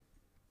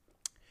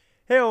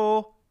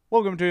Heyo!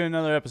 Welcome to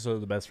another episode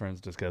of the Best Friends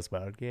Discuss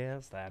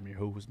podcast. I'm your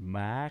host,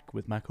 Mike,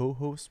 with my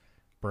co-host,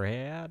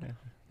 Brad.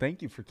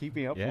 Thank you for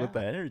keeping up Yeah. with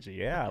the energy.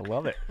 Yeah, I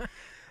love it.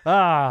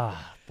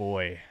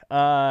 Boy.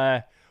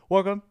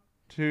 Welcome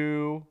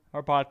to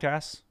our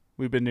podcast.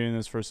 We've been doing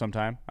this for some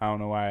time. I don't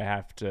know why I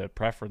have to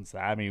preference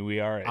that. I mean, we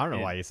are. I don't know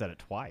why you said it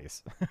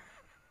twice.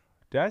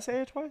 Did I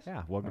say it twice?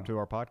 Yeah. Welcome to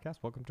our podcast.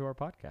 Welcome to our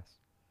podcast.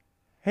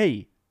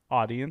 Hey,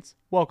 audience,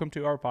 welcome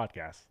to our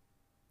podcast.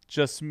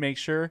 Just make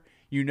sure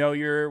you know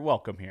you're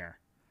welcome here.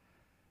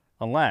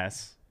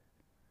 Unless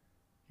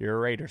you're a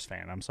Raiders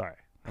fan. I'm sorry.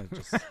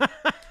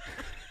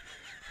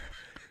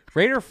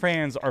 Raider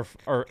fans are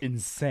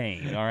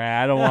insane. All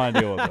right, I don't want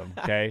to deal with them.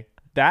 Okay,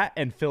 that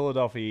and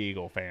Philadelphia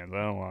Eagle fans, I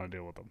don't want to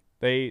deal with them.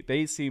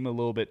 They seem a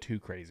little bit too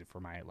crazy for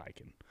my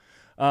liking.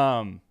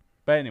 But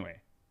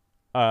anyway,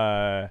 we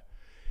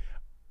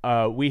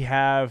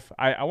have.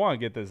 I want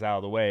to get this out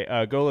of the way.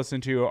 Go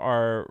listen to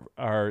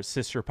our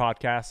sister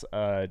podcast,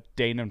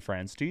 Dane and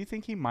Friends. Do you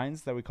think he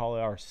minds that we call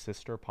it our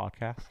sister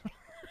podcast?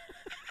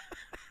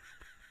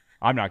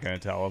 I'm not going to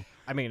tell him.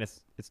 I mean,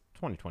 it's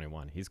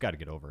 2021. He's got to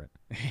get over it.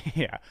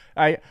 Yeah,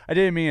 I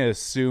didn't mean to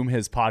assume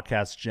his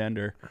podcast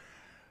gender.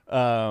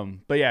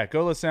 But yeah,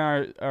 go listen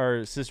to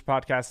our sister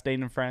podcast,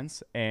 Dane and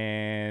Friends,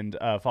 and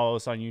follow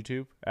us on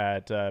YouTube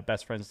at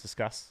Best Friends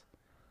Discuss,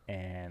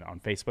 and on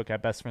Facebook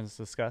at Best Friends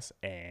Discuss,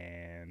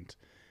 and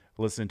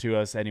listen to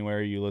us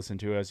anywhere you listen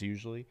to us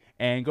usually,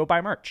 and go buy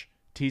merch.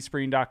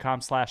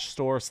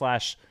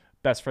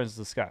 teespring.com/store/Best Friends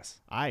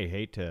Discuss. I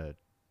hate to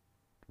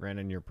ran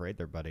in your parade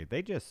there, buddy.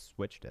 They just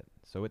switched it.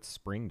 So it's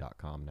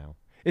spring.com now.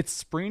 It's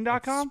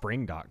spring.com?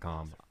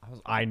 Spring.com.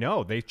 I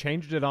know. They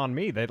changed it on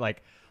me. They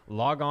like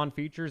log on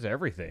features,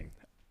 everything.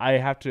 I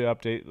have to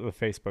update the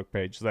Facebook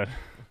page then,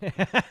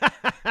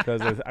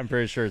 because I'm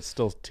pretty sure it's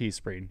still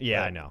Teespring.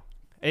 Yeah, I know.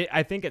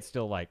 I think it's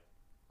still like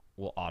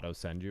will auto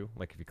send you,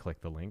 like if you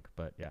click the link,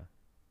 but yeah.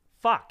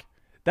 Fuck.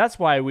 That's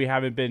why we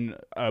haven't been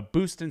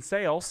boosting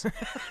sales.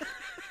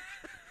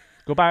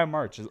 Go buy a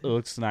merch. It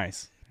looks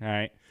nice. All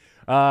right.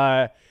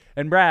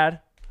 And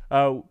Brad,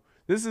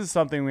 this is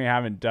something we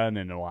haven't done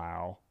in a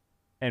while.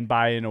 And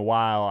by in a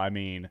while, I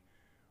mean,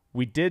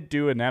 we did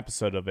do an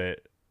episode of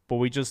it, but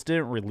we just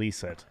didn't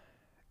release it.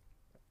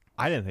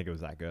 I didn't think it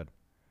was that good.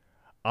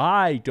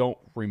 I don't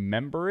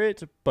remember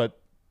it,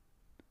 but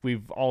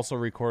we've also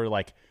recorded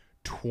like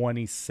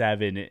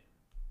 27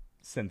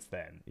 since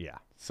then. Yeah.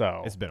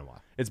 So It's been a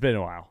while. it's been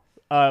a while.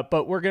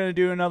 But we're going to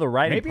do another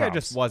writing Maybe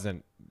prompts.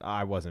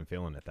 I wasn't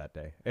feeling it that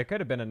day. It could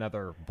have been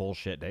another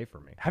bullshit day for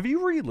me. Have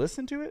you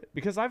re-listened to it?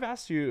 Because I've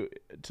asked you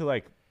to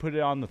like put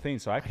it on the thing,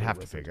 so I I'd could have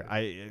to listen figure.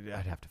 it.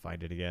 I'd have to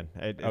find it again.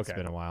 It's Okay.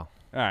 been a while.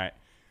 All right.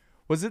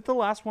 Was it the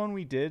last one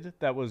we did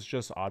that was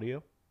just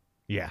audio?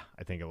 Yeah,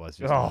 I think it was.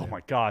 Just Oh audio.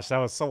 my gosh, that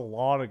was so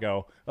long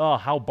ago. Oh,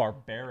 how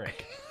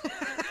barbaric.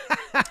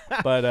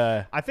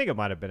 But I think it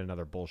might have been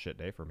another bullshit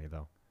day for me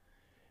though.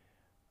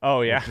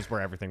 oh yeah, Just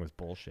where everything was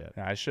bullshit.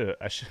 I should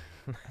I should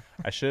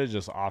have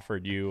just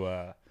offered you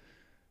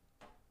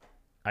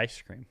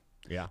ice cream.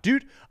 Yeah.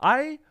 Dude,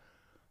 I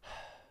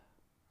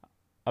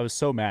was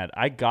so mad.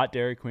 I got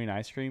Dairy Queen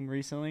ice cream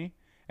recently,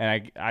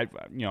 and I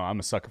I'm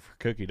a sucker for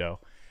cookie dough.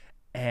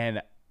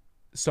 And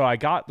so I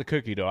got the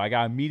cookie dough. I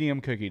got a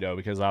medium cookie dough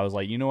because I was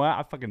like, you know what?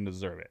 I fucking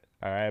deserve it.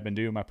 All right, I've been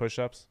doing my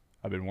push-ups.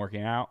 I've been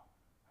working out.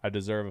 I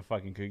deserve a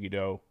fucking cookie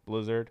dough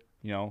blizzard,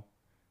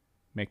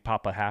 make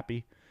Papa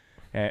happy.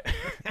 And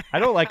I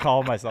don't like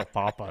calling myself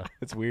Papa.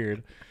 It's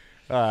weird.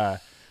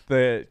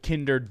 The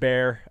Kindered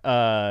Bear,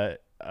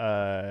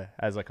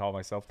 as I call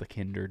myself, the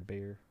Kindered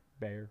Bear.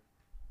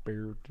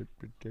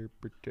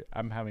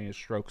 I'm having a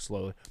stroke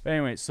slowly. But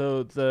anyway,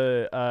 so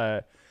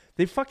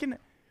they fucking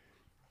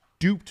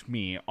duped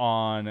me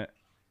on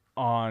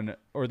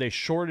or they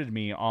shorted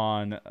me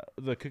on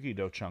the cookie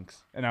dough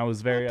chunks, and I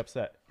was very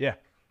upset. Yeah.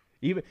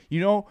 Even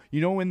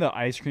when the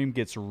ice cream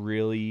gets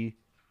really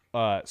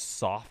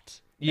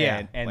soft,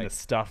 Yeah, and like- the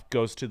stuff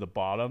goes to the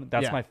bottom.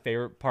 That's Yeah. my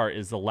favorite part,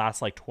 is the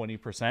last like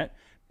 20%.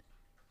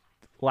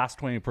 Last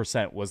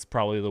 20% was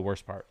probably the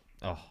worst part.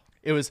 Oh,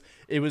 It was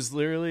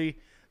literally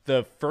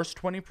the first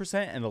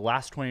 20% and the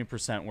last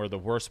 20% were the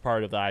worst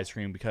part of the ice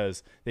cream,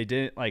 because they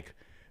didn't like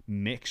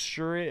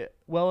mixture it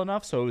well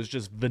enough. So it was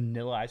just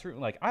vanilla ice cream.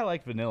 Like, I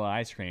like vanilla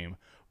ice cream,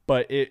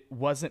 but it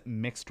wasn't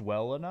mixed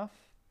well enough.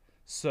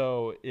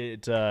 So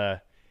it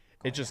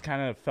just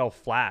kind of fell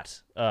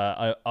flat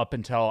up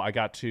until I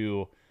got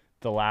to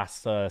the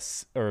last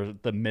or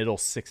the middle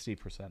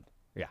 60%.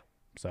 yeah.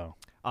 So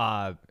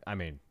I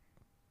mean,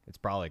 it's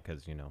probably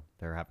because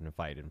they're having to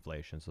fight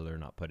inflation, so they're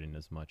not putting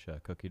as much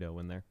cookie dough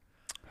in there.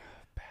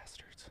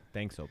 bastards.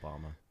 Thanks,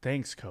 Obama.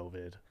 Thanks,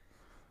 COVID.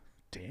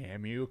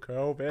 Damn you,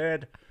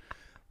 COVID.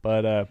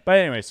 But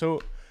anyway,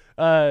 so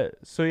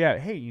yeah.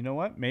 Hey, you know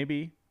what?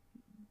 Maybe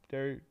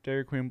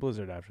Dairy Queen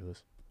Blizzard after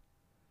this.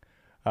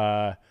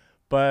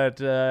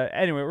 But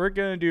anyway, we're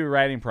gonna do a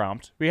writing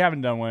prompt. We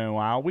haven't done one in a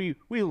while. We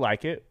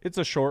like it. It's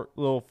a short,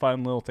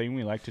 fun little thing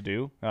we like to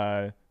do.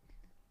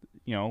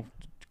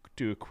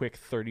 Do a quick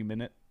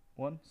 30-minute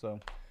one. So,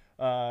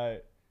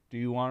 do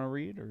you want to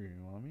read, or do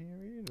you want me to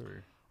read, or?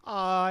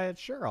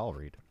 Sure, I'll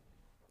read.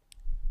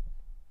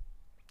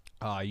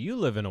 You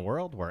live in a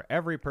world where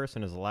every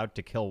person is allowed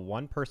to kill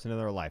one person in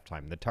their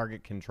lifetime. The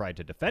target can try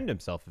to defend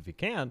himself if he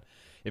can.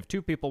 If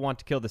two people want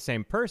to kill the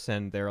same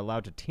person, they're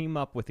allowed to team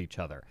up with each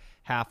other.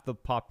 Half the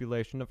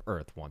population of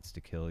Earth wants to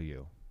kill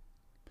you.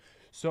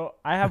 So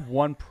I have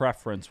one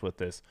preference with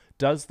this.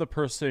 Does the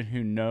person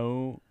who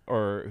know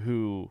or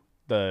who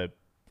the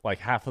like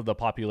half of the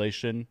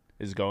population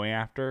is going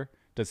after,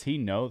 does he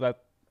know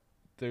that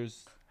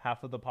there's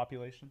half of the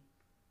population?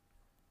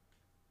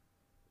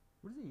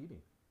 What is he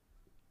eating?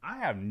 I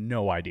have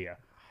no idea.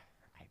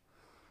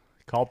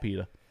 Call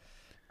PETA.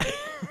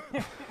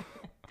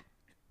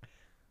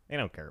 They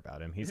don't care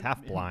about him. He's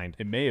half blind.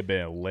 It may have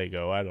been a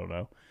Lego. I don't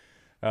know.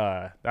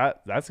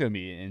 That's gonna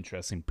be an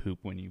interesting poop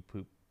when you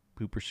pooper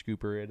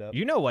scooper it up.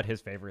 You know what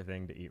his favorite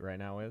thing to eat right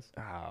now is?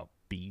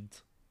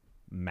 Beads.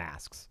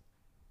 Masks.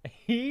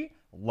 He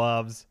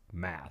loves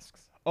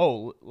masks.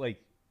 Oh,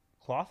 like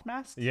cloth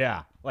masks?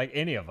 Yeah, like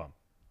any of them.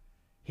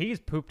 He's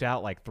pooped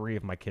out like 3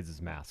 of my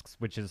kids' masks,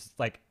 which is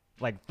like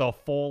the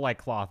full like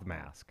cloth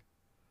mask.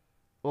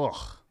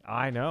 Ugh.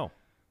 I know.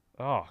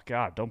 Oh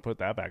God! Don't put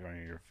that back on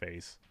your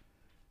face.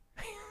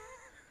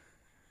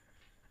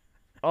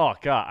 Oh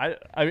God!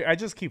 I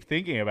just keep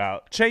thinking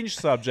about change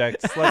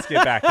subjects. Let's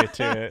get back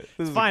into it. This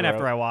It's is fine gross.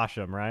 after I wash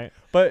them, right?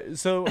 But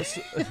so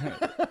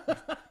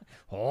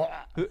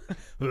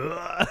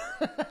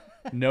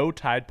no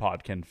Tide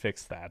Pod can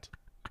fix that.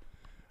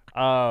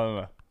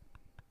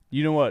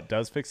 You know what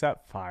does fix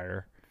that?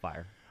 Fire.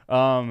 Fire.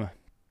 So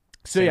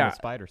Same yeah. with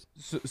spiders.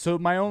 So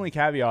my only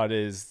caveat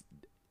is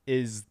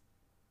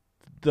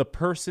the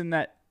person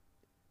that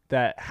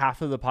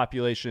half of the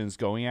population is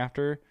going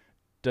after.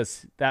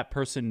 Does that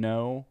person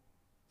know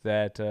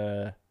that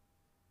that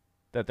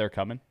they're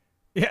coming?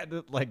 Yeah,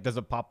 like does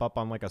it pop up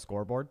on like a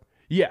scoreboard?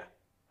 Yeah.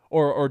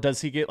 Or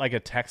does he get like a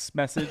text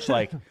message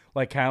like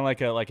kind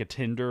of like a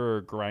Tinder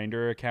or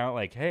Grinder account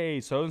like,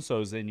 hey, so and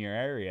so's in your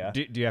area?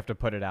 Do you have to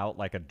put it out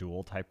like a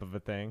duel type of a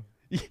thing?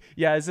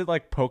 Yeah, is it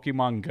like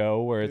Pokemon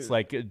Go where it's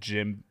like a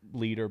gym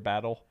leader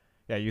battle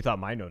Yeah, you thought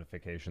my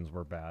notifications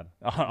were bad.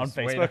 on Just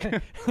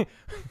Facebook?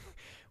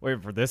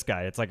 Wait for this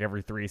guy. It's like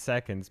every 3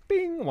 seconds,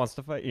 bing, wants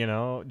to fight. You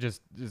know,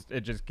 just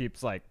it just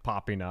keeps like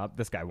popping up.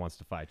 This guy wants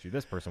to fight you.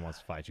 This person wants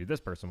to fight you.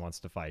 This person wants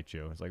to fight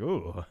you. It's like,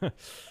 ooh.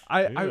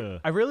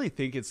 I really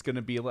think it's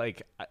gonna be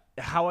like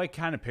how I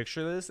kind of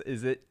picture this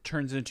is it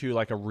turns into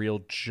like a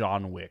real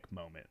John Wick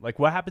moment. Like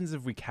what happens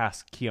if we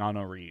cast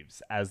Keanu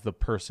Reeves as the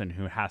person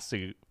who has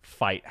to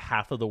fight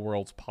half of the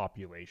world's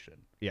population?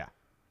 Yeah.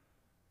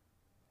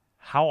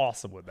 How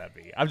awesome would that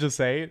be? I'm just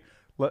saying,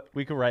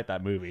 we could write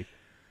that movie.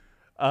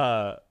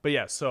 But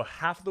yeah, so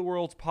half of the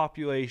world's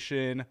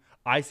population,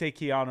 I say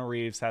Keanu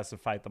Reeves has to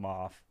fight them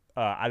off.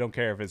 I don't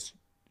care if it's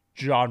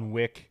John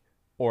Wick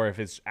or if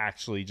it's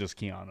actually just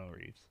Keanu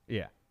Reeves.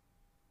 Yeah.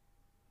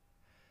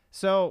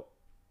 So,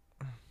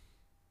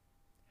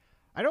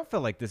 I don't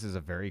feel like this is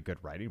a very good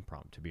writing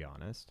prompt, to be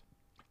honest.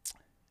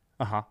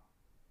 Uh-huh.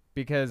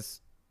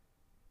 Because,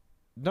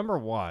 number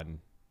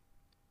one,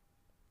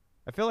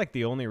 I feel like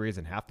the only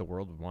reason half the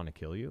world would want to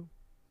kill you,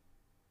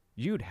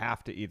 you'd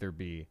have to either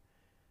be,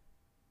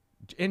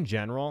 in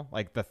general,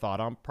 like the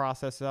thought on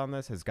process on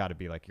this has got to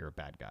be like you're a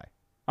bad guy.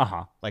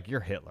 Uh-huh. Like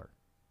you're Hitler.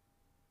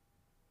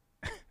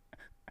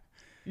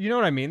 You know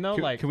what I mean, though?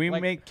 Can we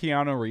make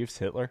Keanu Reeves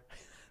Hitler?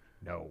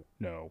 No.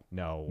 No.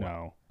 No.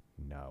 No.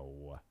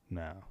 No.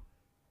 No.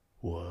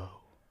 Whoa.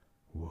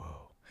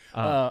 Whoa.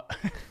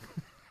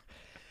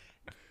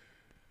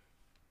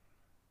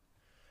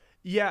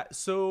 Yeah,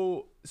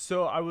 so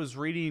I was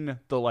reading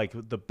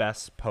the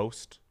best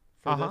post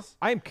for this.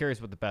 I am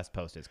curious what the best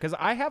post is because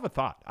I have a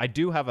thought. I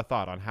do have a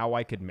thought on how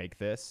I could make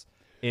this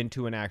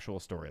into an actual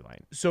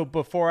storyline. So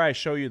before I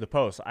show you the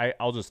post,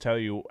 I'll just tell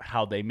you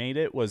how they made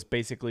it was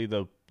basically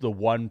the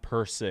one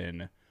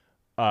person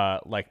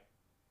like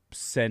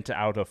sent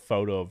out a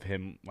photo of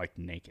him like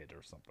naked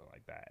or something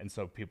like that. And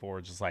so people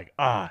were just like,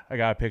 I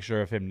got a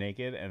picture of him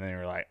naked, and they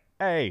were like,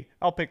 hey,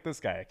 I'll pick this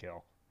guy to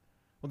kill.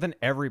 Well, then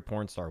every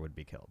porn star would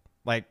be killed.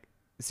 Like,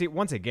 see,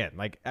 once again,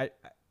 like I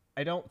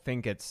don't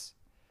think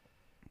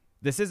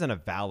this isn't a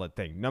valid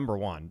thing. Number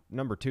one.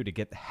 Number two, to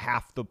get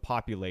half the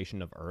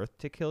population of Earth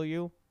to kill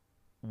you,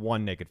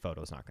 one naked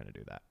photo is not going to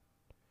do that.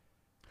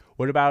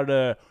 What about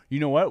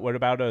what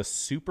about a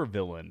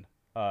supervillain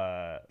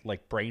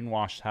like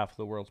brainwashed half of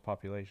the world's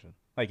population?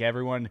 Like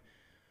everyone,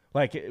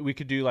 like we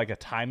could do like a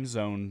time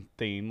zone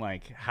theme,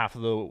 like half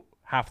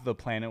of the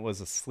planet was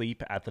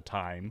asleep at the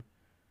time.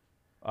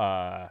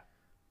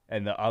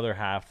 And the other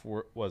half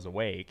was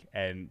awake,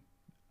 and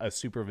a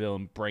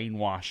supervillain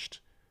brainwashed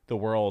the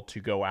world to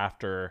go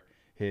after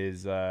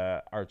his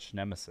arch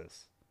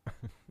nemesis.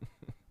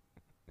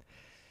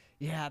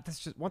 Yeah, that's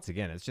just once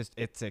again,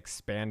 it's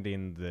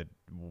expanding the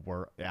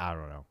world. I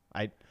don't know.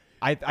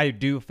 I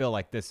do feel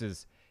like this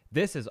is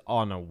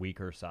on a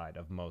weaker side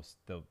of most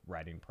the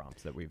writing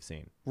prompts that we've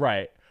seen.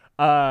 Right.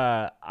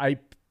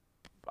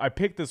 I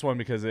picked this one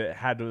because it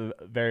had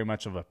very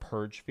much of a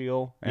Purge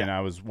feel, and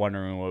I was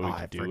wondering what we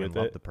could do with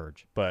love it. The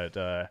Purge. But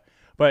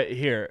But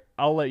here,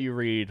 I'll let you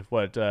read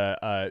what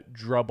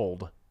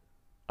Drubbled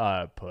put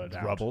out.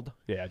 Drubbled?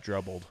 Yeah,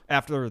 Drubbled.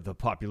 After the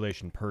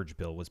population purge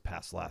bill was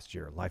passed last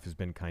year, life has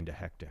been kind of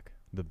hectic.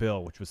 The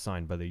bill, which was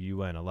signed by the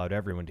UN, allowed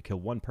everyone to kill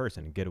one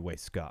person and get away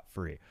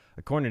scot-free.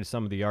 According to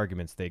some of the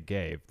arguments they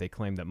gave, they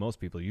claimed that most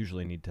people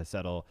usually need to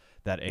settle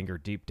that anger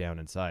deep down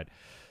inside,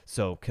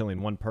 so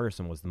killing one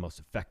person was the most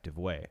effective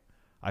way.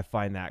 I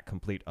find that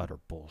complete utter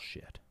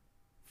bullshit.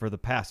 For the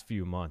past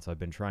few months, I've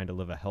been trying to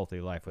live a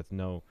healthy life with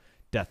no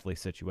deathly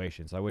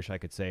situations. I wish I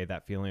could say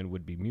that feeling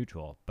would be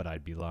mutual, but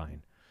I'd be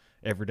lying.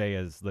 Every day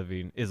is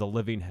a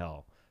living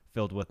hell,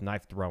 filled with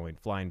knife throwing,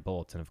 flying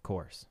bullets, and of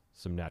course,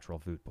 some natural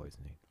food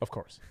poisoning. Of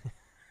course.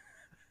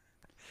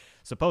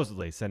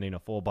 Supposedly, sending a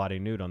full-body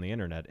nude on the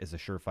internet is a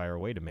surefire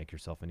way to make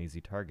yourself an easy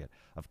target.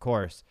 Of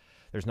course,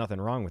 there's nothing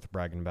wrong with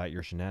bragging about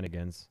your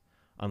shenanigans,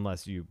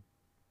 unless you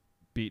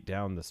beat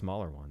down the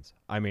smaller ones.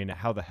 I mean,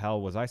 how the hell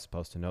was I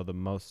supposed to know that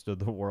most of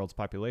the world's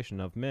population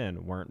of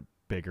men weren't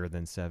bigger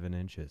than 7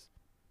 inches?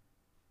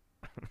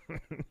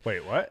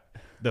 Wait, what?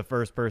 The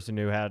first person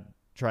who had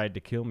tried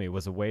to kill me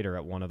was a waiter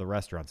at one of the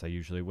restaurants I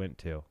usually went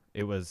to.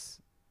 It was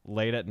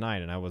late at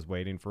night, and I was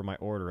waiting for my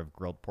order of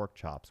grilled pork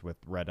chops with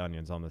red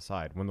onions on the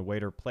side. When the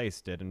waiter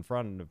placed it in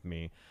front of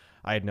me,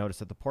 I had noticed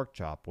that the pork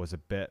chop was a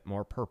bit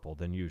more purple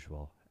than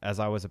usual. As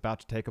I was about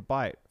to take a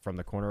bite, from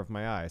the corner of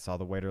my eye, I saw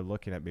the waiter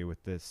looking at me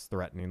with this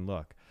threatening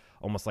look,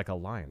 almost like a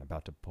lion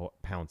about to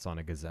pounce on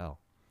a gazelle.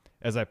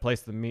 As I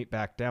placed the meat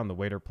back down, the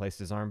waiter placed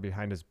his arm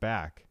behind his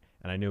back,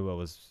 and I knew what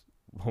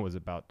was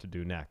about to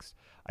do next.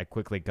 I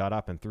quickly got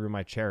up and threw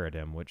my chair at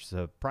him, which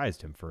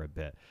surprised him for a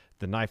bit.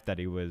 The knife that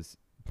he was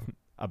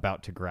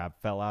about to grab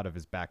fell out of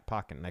his back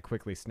pocket, and I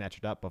quickly snatched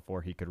it up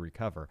before he could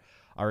recover.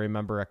 I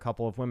remember a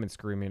couple of women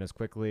screaming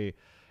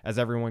as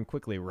everyone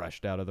quickly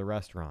rushed out of the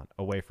restaurant,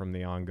 away from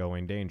the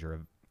ongoing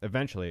danger.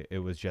 Eventually, it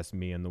was just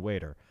me and the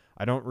waiter.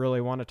 I don't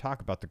really want to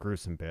talk about the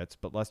gruesome bits,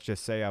 but let's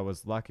just say I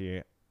was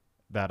lucky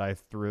that I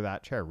threw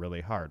that chair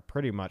really hard.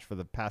 Pretty much for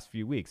the past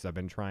few weeks, I've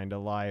been trying to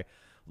lie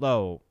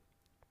low,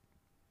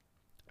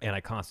 and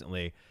I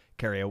constantly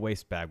carry a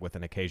waist bag with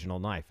an occasional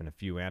knife and a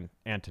few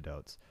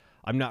antidotes.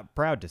 I'm not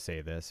proud to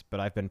say this, but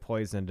I've been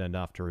poisoned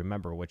enough to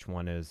remember which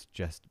one is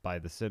just by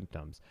the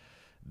symptoms.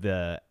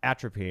 The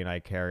atropine I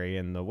carry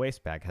in the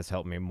waist bag has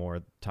helped me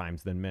more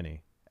times than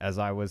many. As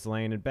I was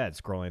laying in bed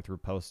scrolling through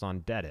posts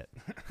on Reddit,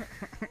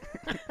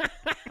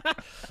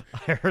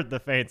 I heard the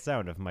faint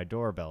sound of my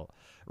doorbell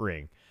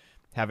ring.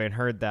 Having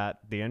heard that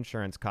the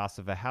insurance cost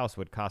of a house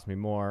would cost me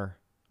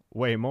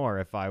way more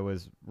if I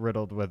was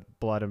riddled with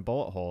blood and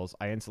bullet holes,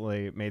 I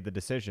instantly made the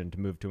decision to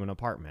move to an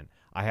apartment.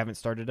 I haven't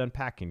started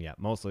unpacking yet,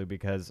 mostly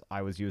because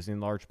I was using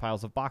large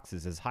piles of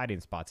boxes as hiding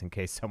spots in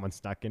case someone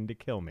snuck in to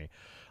kill me.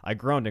 I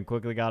groaned and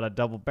quickly got a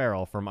double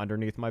barrel from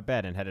underneath my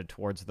bed and headed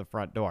towards the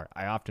front door.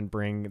 I often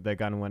bring the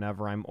gun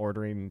whenever I'm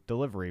ordering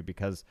delivery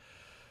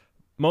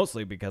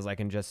mostly because I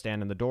can just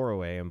stand in the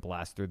doorway and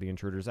blast through the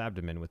intruder's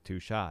abdomen with 2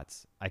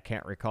 shots. I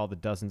can't recall the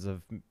dozens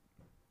of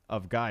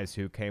guys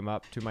who came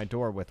up to my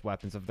door with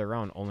weapons of their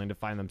own, only to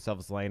find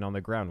themselves laying on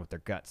the ground with their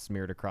guts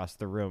smeared across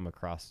the room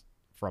across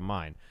from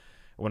mine.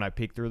 When I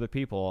peeked through the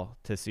peephole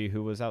to see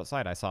who was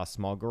outside, I saw a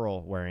small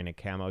girl wearing a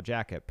camo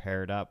jacket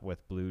paired up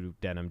with blue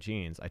denim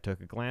jeans. I took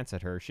a glance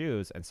at her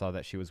shoes and saw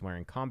that she was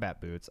wearing combat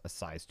boots, a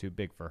size too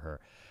big for her.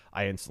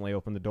 I instantly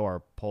opened the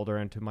door, pulled her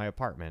into my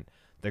apartment.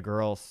 The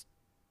girl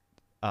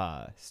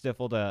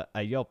stifled a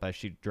yelp as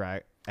she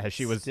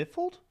was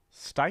Stifled?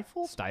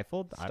 Stifled?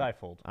 stifled.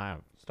 Stifled.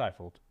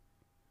 Stifled.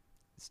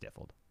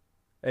 Stifled.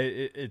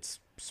 It's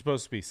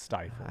supposed to be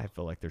stifled. I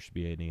feel like there should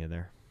be any in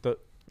there. The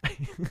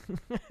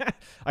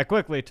I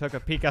quickly took a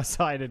peek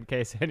outside in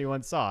case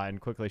anyone saw and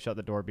quickly shut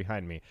the door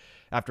behind me.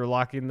 After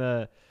locking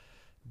the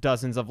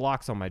dozens of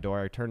locks on my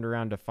door, I turned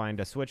around to find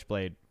a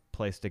switchblade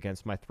placed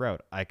against my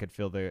throat. I could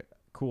feel the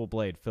cool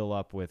blade fill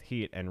up with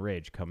heat and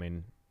rage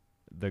coming.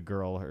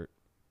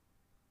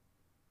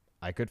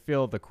 I could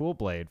feel the cool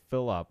blade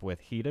fill up with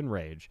heat and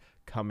rage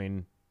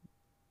coming.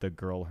 The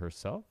girl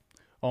herself?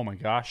 Oh my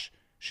gosh,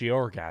 she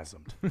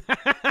orgasmed.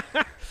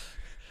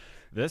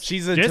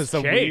 She's into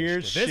some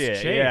weird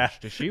shit. Yeah.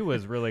 She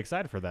was really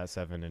excited for that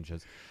 7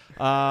 inches.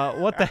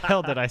 What the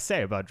hell did I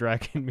say about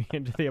dragging me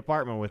into the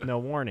apartment with no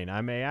warning? I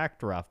may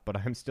act rough, but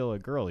I'm still a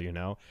girl, you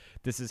know.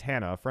 This is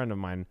Hannah, a friend of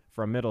mine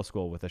from middle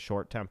school with a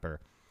short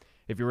temper.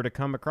 If you were to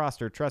come across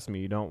her, trust me,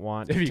 you don't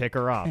want to take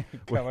her off.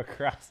 Come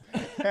across.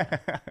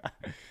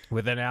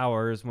 Within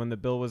hours, when the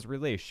bill was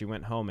released, she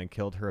went home and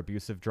killed her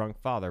abusive drunk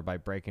father by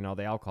breaking all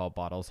the alcohol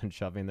bottles and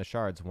shoving the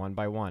shards one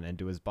by one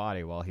into his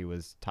body while he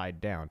was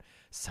tied down.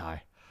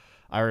 Sigh.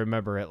 I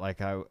remember it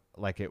like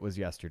it was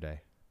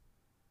yesterday.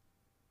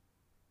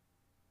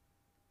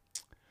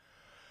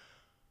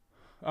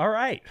 All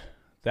right.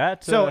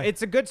 So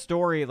it's a good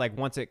story, like,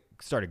 once it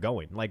started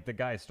going. Like, the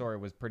guy's story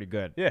was pretty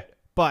good. Yeah.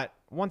 But,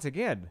 once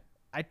again,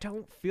 I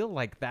don't feel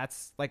like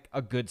that's, like,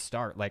 a good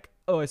start. Like,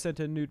 oh, I sent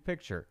a nude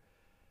picture.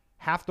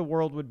 Half the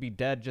world would be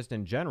dead just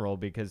in general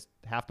because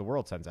half the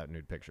world sends out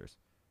nude pictures.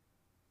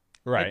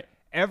 Right. Like,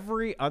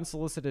 every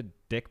unsolicited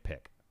dick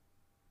pic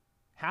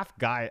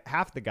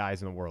half the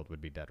guys in the world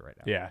would be dead right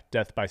now. Yeah,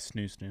 death by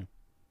snoo snoo.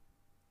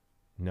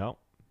 No,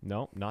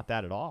 not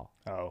that at all.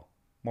 Oh,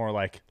 more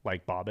like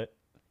Bobbitt,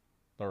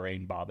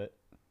 Lorraine Bobbitt.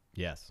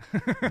 Yes,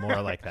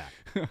 more like that.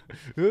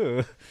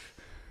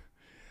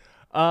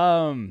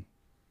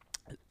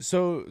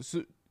 So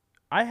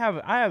I have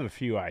a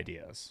few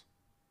ideas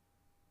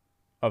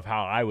of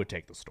how I would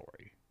take the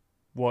story.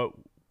 What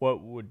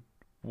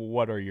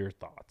are your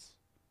thoughts?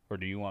 Or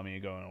do you want me to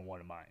go into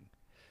one of mine?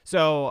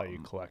 So While you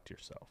collect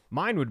yourself.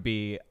 mine would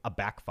be a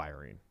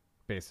backfiring,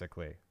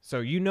 basically.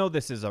 So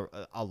this is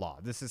a law.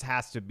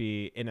 Has to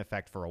be in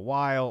effect for a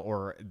while,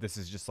 or this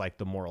is just like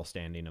the moral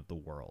standing of the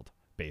world,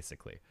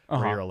 basically,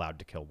 where you're allowed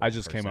to kill one I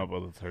just person. came up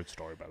with a third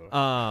story, by the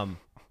way.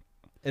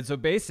 And so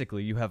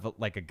basically you have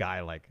like a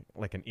guy like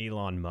an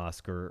Elon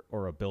Musk or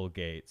a Bill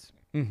Gates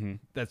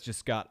that's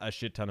just got a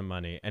shit ton of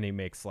money, and he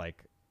makes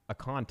like a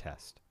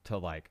contest to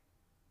like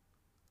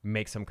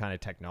make some kind of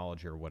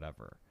technology or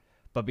whatever.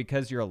 But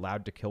because you're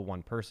allowed to kill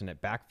one person,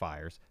 it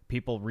backfires.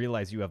 People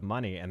realize you have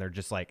money, and they're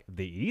just like,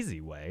 the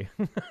easy way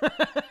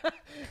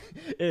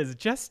is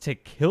just to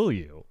kill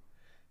you.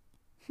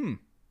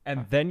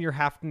 And then you're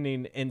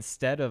having,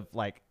 instead of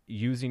like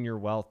using your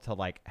wealth to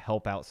like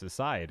help out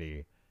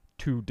society,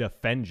 to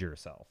defend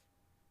yourself.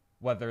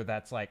 Whether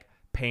that's like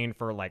paying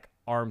for like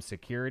armed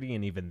security,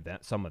 and even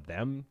some of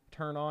them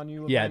turn on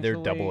you yeah, they're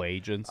eventually. double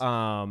agents.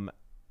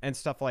 And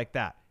stuff like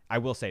that. I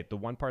will say, the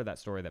one part of that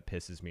story that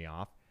pisses me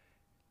off,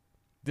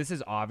 this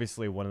is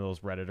obviously one of those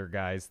Redditor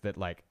guys that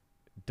like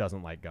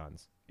doesn't like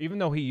guns. Even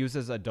though he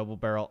uses a double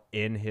barrel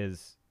in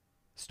his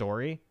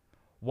story,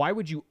 why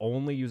would you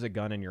only use a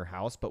gun in your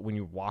house, but when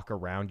you walk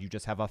around, you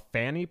just have a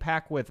fanny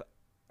pack with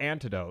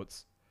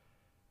antidotes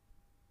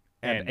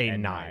and a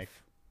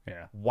knife?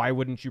 Yeah. Why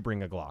wouldn't you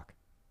bring a Glock?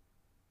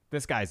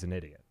 This guy's an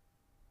idiot.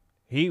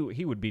 He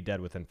would be dead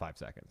within 5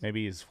 seconds.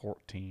 Maybe he's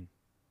 14.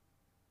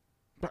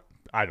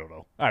 I don't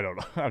know.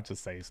 I'm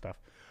just saying stuff.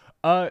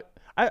 I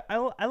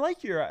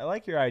like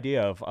your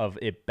idea of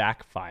it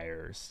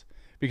backfires,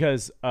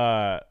 because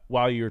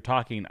while you were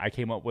talking, I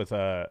came up with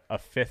a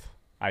fifth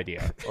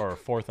idea or a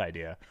fourth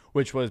idea,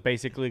 which was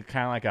basically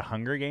kind of like a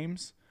Hunger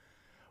Games,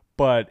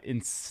 but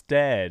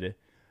instead,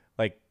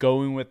 like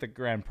going with the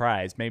grand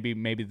prize.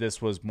 Maybe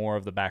this was more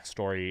of the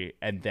backstory,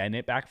 and then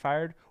it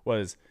backfired.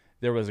 Was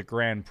there was a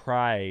grand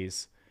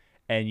prize,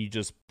 and you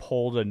just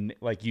pulled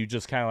you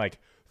just kind of like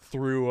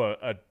threw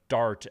a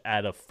dart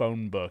at a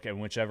phone book,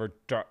 and whichever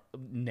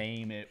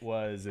name it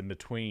was in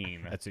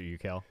between, That's who you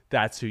kill.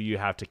 that's who you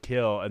have to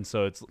kill. And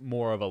so it's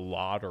more of a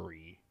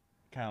lottery,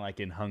 kind of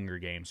like in Hunger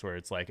Games, where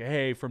it's like,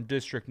 hey, from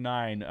District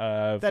 9.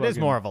 That is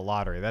more of a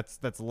lottery.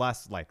 That's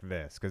less like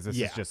this, because this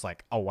Yeah. is just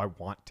like, oh, I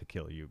want to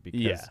kill you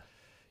because Yeah.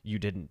 you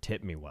didn't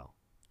tip me well.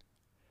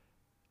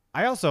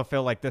 I also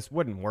feel like this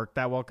wouldn't work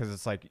that well, because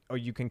it's like, oh,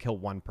 you can kill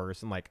one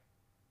person. Like,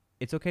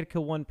 it's okay to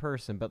kill one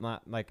person, but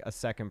not like a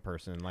second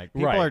person. Like,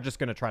 people Right. are just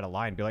going to try to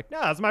lie and be like, no,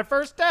 it's my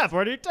first death.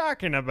 What are you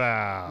talking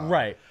about?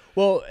 Right.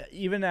 Well,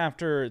 even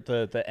after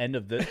the end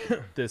of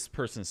this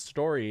person's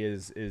story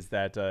is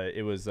that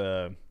it was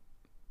a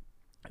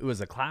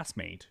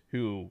classmate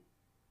who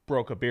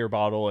broke a beer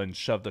bottle and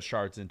shoved the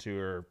shards into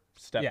her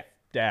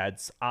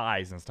stepdad's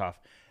eyes and stuff.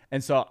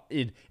 And so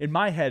in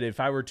my head, if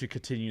I were to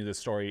continue the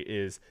story,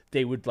 is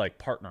they would like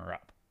partner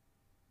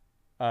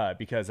up,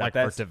 because Like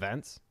for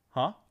defense?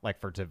 huh? Like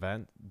for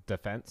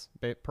defense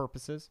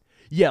purposes?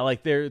 Yeah,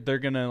 like they're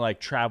gonna like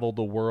travel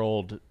the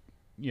world,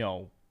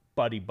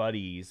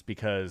 buddies,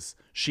 because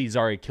she's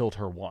already killed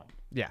her one.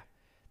 Yeah.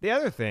 The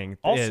other thing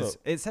Also- is,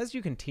 it says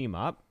you can team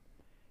up.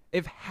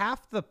 If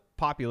half the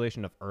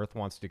population of Earth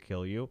wants to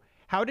kill you,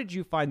 how did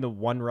you find the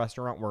one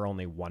restaurant where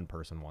only one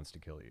person wants to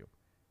kill you?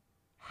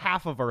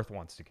 Half of Earth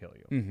wants to kill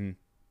you.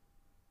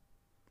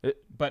 Mm-hmm.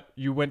 But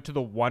you went to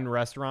the one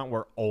restaurant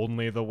where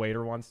only the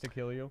waiter wants to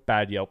kill you?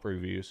 Bad Yelp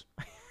reviews.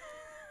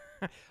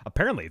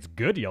 Apparently it's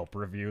good Yelp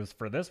reviews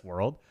for this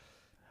world.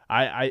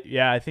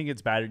 I think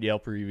it's bad at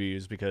Yelp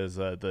reviews because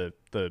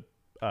the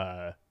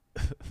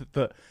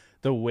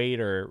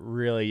waiter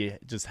really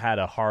just had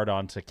a hard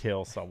on to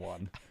kill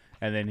someone,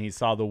 and then he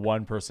saw the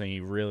one person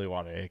he really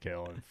wanted to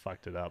kill and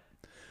fucked it up.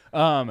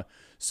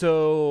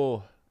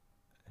 So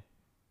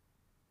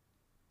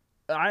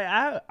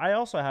I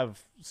also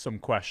have some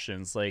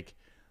questions, like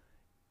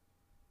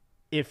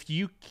if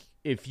you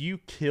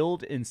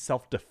killed in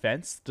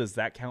self-defense, does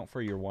that count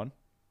for your one?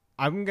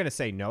 I'm going to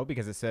say no,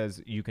 because it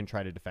says you can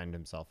try to defend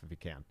himself if you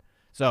can.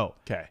 So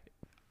Okay.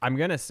 I'm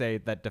going to say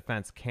that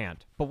defense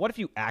can't. But what if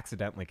you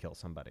accidentally kill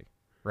somebody,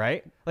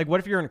 right? Like,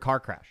 what if you're in a car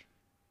crash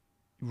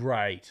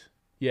Right.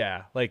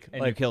 Yeah.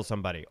 and you kill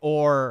somebody?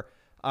 Or,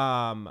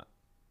 I'm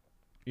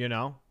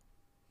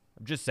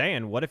just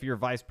saying, what if you're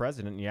vice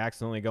president and you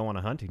accidentally go on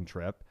a hunting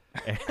trip?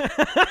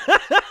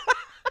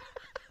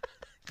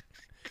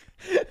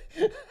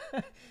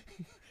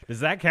 Does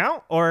that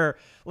count? Or,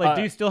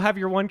 do you still have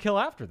your one kill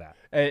after that?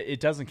 It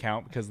doesn't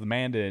count because the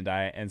man didn't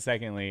die, and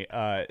secondly,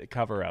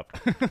 cover up.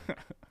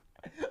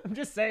 I'm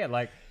just saying,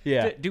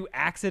 Yeah. do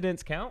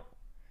accidents count?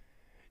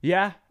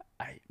 Yeah,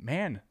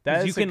 Man, 'Cause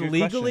that you is a can good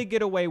legally question.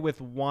 get away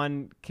with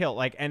one kill.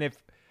 Like, and if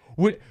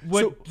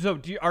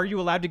So- are you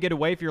allowed to get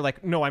away if you're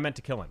like, no, I meant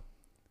to kill him?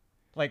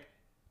 Like,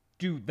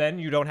 then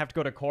you don't have to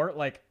go to court?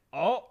 Like,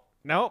 oh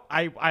no,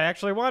 I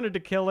actually wanted to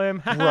kill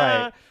him.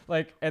 Right.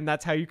 Like, and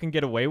that's how you can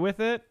get away with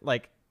it.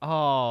 Like,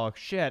 oh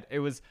shit, it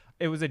was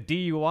a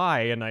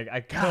DUI, and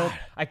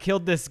I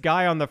killed this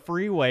guy on the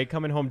freeway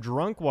coming home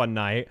drunk one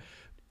night.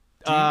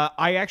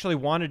 I actually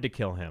wanted to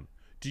kill him.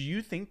 Do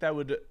you think that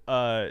would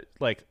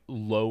like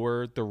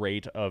lower the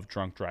rate of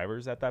drunk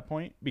drivers at that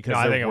point? Because No,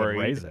 I they're think it would worried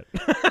raise it.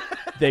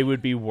 they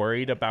would be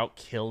worried about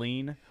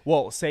killing.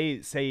 Well, say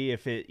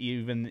if it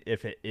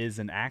is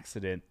an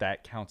accident,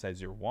 that counts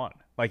as your one.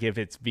 Like if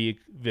it's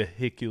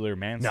vehicular No,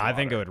 manslaughter. I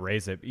think it would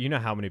raise it. You know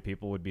how many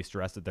people would be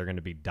stressed that they're going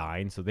to be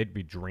dying, so they'd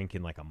be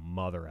drinking like a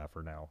mother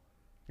effer now.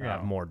 You're going to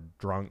have more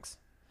drunks.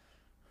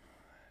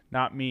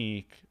 Not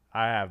me.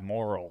 I have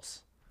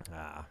morals.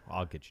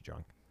 I'll get you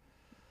drunk.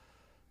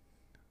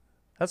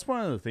 That's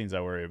one of the things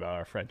I worry about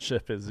our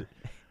friendship is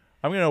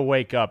I'm gonna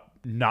wake up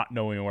not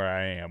knowing where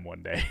I am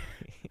one day.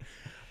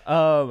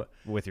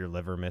 With your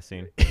liver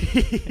missing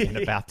in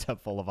a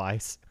bathtub full of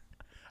ice.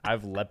 I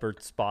have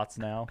leopard spots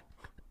now.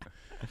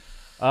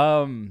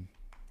 But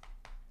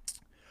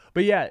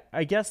yeah,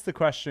 I guess the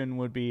question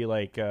would be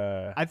like,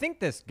 I think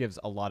this gives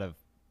a lot of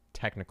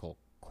technical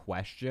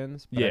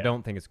questions, but I Yeah.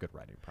 don't think it's a good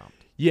writing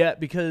prompt. yeah,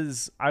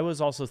 because I was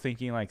also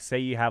thinking like, say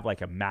you have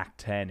like a Mac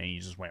 10 and you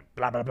just went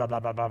blah blah blah blah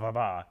blah blah blah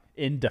blah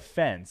in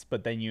defense,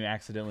 but then you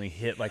accidentally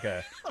hit like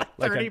a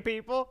 30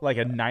 people? like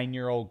a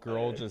 9-year-old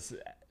girl just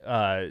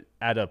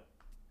at a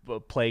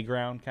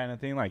playground kind of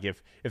thing. Like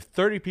if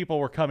 30 people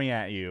were coming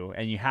at you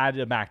and you had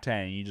a Mac 10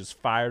 and you just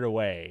fired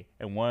away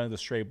and one of the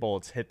stray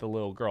bullets hit the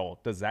little girl,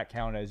 does that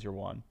count as your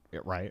one? Yeah,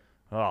 right.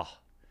 Oh.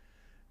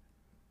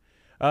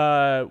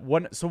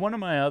 One of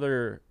my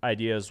other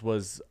ideas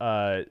was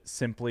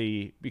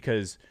simply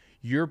because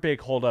your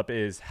big holdup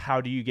is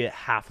how do you get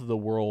half of the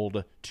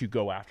world to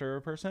go after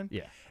a person?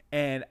 Yeah.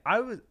 And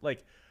I was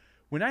like,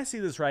 when I see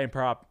this writing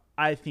prop,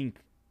 I think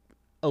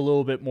a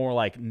little bit more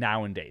like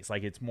nowadays.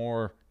 Like it's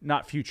more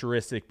not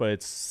futuristic, but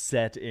it's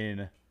set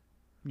in,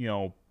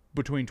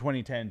 between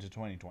 2010 to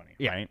 2020,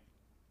 Yeah. right?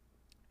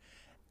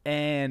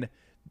 And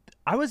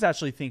I was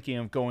actually thinking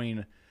of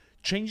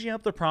changing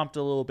up the prompt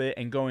a little bit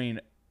and going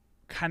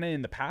kind of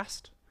in the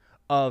past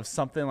of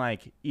something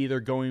like either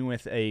going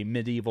with a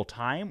medieval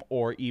time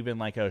or even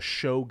like a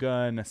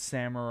shogun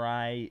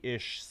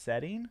samurai-ish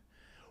setting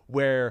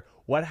where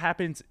what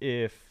happens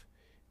if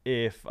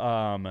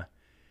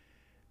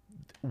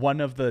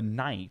one of the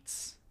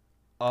knights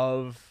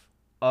of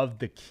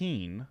the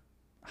king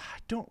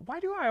why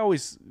do I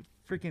always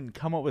freaking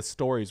come up with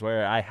stories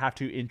where I have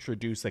to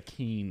introduce a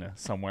king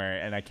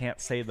somewhere and I can't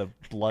say the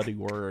bloody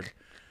word.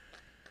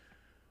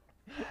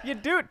 You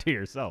do it to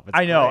yourself. It's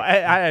I know.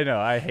 great. I know.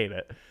 I hate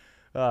it.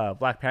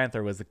 Black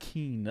Panther was the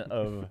king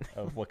of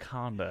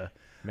Wakanda.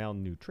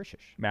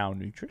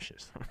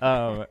 Malnutritious.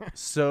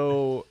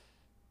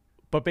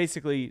 But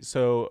basically,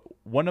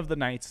 one of the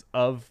knights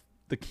of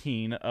the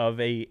king of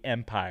a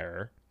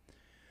empire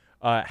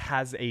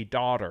has a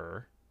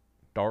daughter,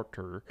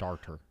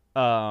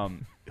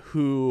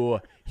 who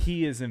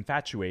he is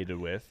infatuated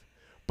with,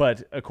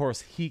 but of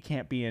course he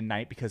can't be a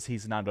knight because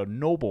he's not a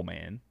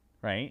nobleman,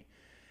 right?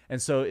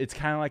 And so it's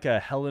kind of like a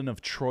Helen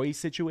of Troy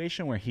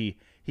situation where he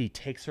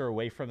takes her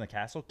away from the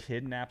castle,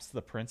 kidnaps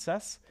the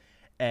princess,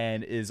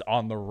 and is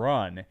on the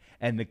run.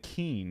 And the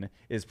king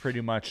is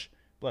pretty much,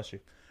 bless you,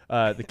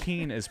 the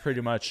king is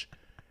pretty much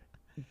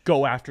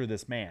go after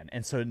this man.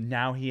 And so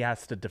now he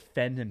has to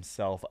defend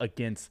himself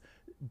against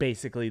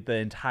basically the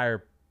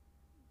entire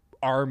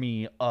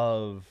army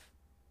of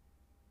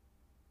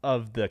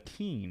the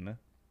king.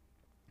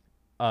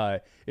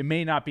 It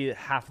may not be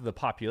half of the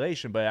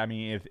population, but I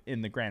mean, if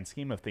in the grand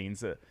scheme of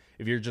things, if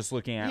you're just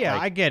looking at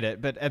I get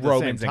it, but at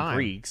Romans the same and time,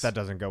 Greeks, that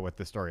doesn't go with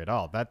the story at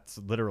all. That's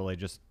literally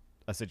just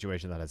a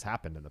situation that has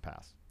happened in the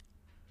past.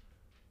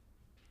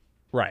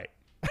 right?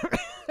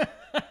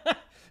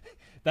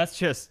 That's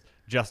just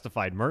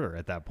justified murder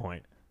at that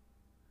point.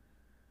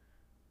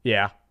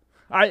 Yeah,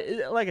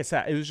 like I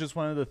said, it was just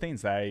one of the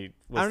things that I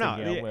was I don't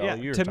thinking know. of while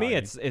you were To me,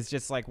 talking. it's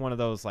just like one of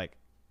those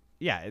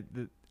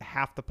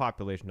half the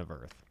population of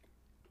Earth.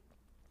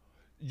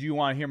 Do you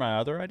want to hear my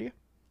other idea?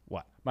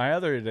 What? My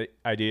other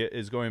idea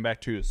is going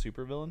back to a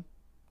supervillain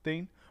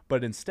thing,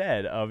 but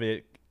instead of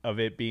it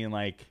being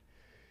like,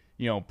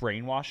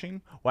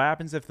 brainwashing, what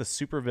happens if the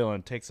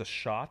supervillain takes a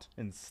shot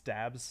and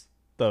stabs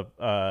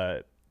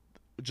the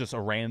just a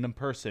random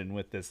person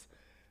with this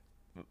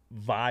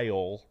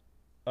vial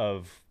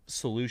of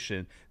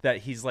solution that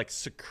he's like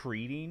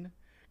secreting,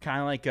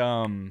 kind of like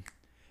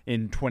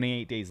in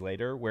 28 Days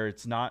Later, where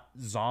it's not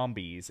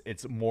zombies,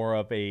 it's more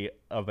of a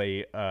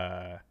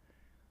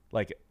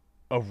like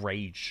a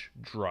rage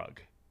drug,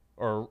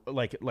 or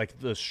like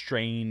the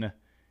strain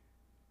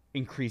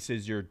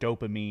increases your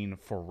dopamine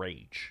for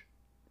rage.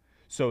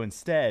 So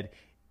instead,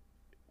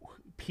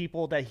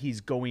 people that he's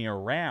going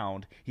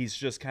around, he's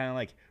just kind of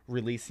like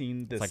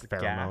releasing this like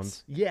gas.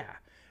 pheromones. Yeah.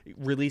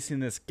 releasing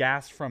this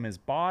gas from his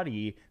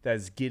body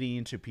that's getting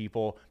into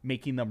people,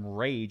 making them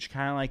rage,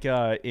 kind of like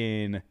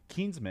in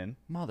Kingsman,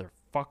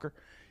 motherfucker,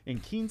 in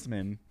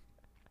Kingsman,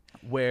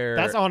 where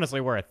That's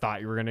honestly where I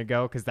thought you were going to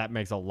go, because that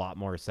makes a lot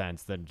more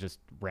sense than just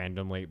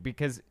randomly.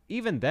 Because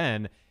even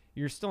then,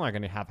 you're still not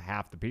going to have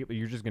half the people.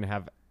 You're just going to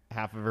have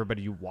half of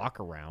everybody you walk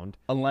around.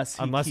 unless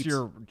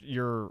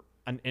You're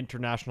an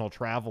international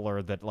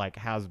traveler that like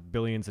has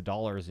billions of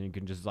dollars and you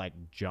can just like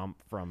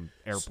jump from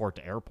airport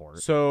to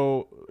airport.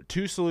 So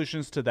two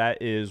solutions to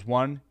that is,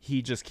 one,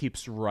 he just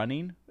keeps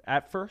running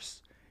at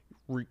first,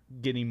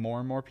 getting more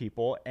and more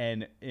people,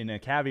 and in a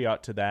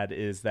caveat to that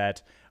is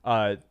that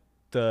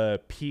the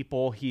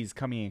people he's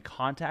coming in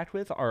contact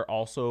with are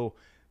also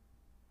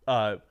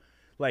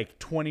like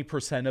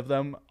 20% of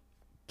them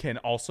can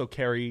also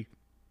carry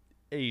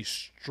a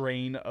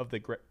strain of the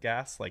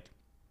gas,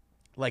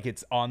 like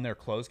it's on their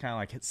clothes, kind of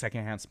like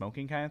secondhand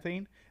smoking kind of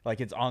thing. Like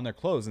it's on their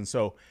clothes. And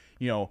so,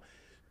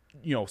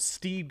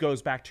 Steve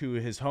goes back to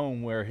his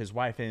home where his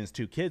wife and his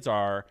two kids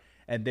are,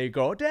 and they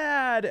go,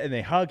 "Dad," and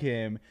they hug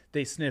him.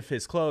 They sniff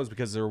his clothes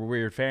because they're a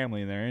weird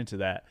family and they're into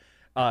that.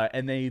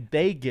 And they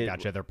get,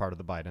 Gotcha. They're part of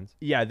the Bidens.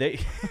 yeah,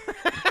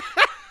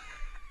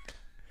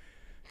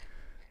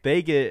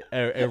 they get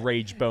a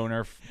rage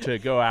boner to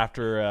go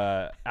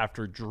after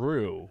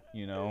Drew,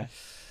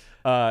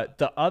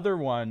 The other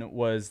one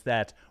was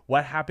that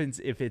what happens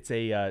if it's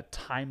a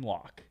time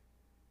lock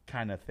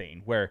kind of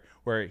thing where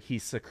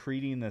he's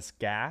secreting this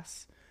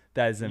gas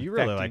that is infecting. You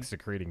really like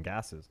secreting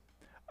gases.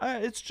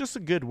 It's just a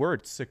good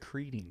word,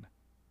 secreting.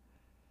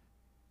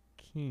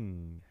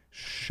 King.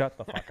 Shut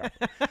the fuck up.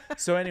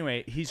 So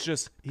anyway, he's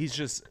just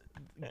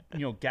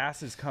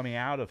gas is coming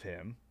out of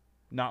him,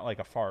 not like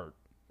a fart.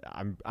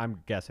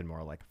 I'm guessing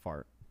more like a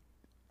fart.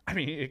 I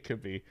mean, it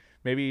could be.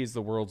 Maybe he's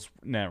the world's...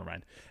 Never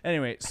mind.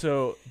 Anyway,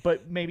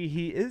 but maybe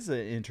he is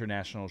an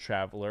international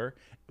traveler,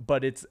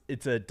 but it's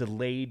a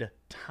delayed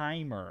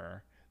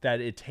timer that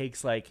it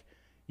takes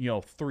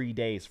 3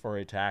 days for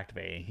it to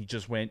activate. He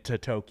just went to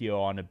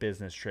Tokyo on a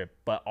business trip,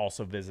 but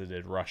also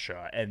visited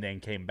Russia and then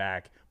came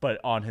back.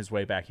 But on his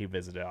way back, he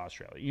visited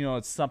Australia.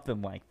 It's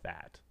something like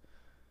that.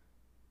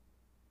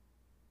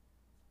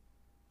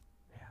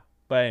 Yeah.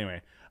 But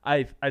anyway,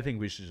 I think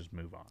we should just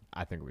move on.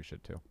 I think we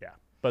should too. Yeah.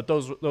 But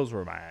those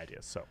were my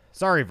ideas. So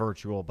sorry,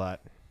 Virtual,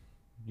 but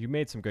you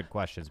made some good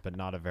questions, but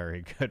not a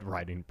very good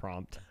writing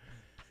prompt.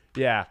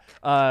 Yeah.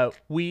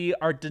 We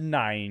are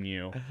denying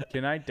you.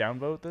 Can I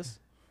downvote this?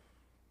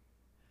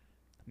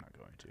 I'm not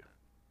going to.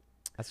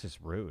 That's just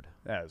rude.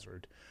 That is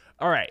rude.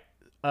 All right.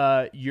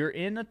 You're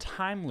in a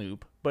time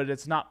loop, but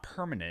it's not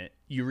permanent.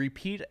 You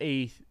repeat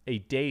a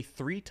day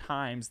 3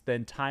 times,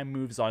 then time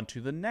moves on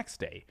to the next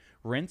day.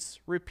 Rinse,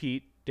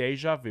 repeat,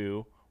 deja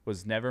vu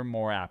was never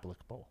more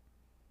applicable.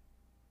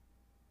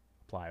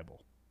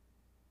 Pliable.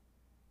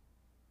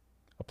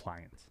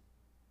 Appliance.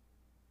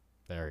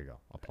 There you go.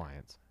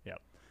 Appliance.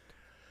 Yep.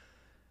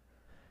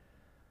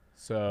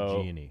 So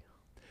Genie.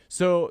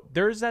 So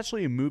there's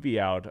actually a movie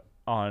out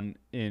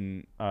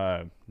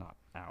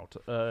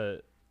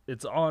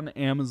it's on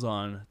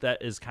Amazon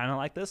that is kind of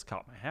like this.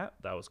 Caught my hat.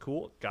 That was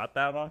cool. Got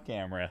that on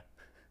camera.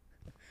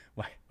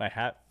 My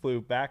hat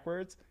flew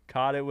backwards.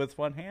 Caught it with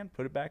one hand.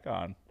 Put it back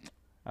on.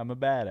 I'm a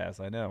badass.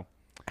 I know.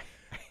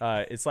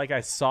 It's like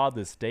I saw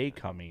this day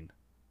coming.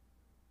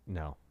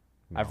 No.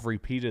 I've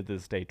repeated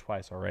this day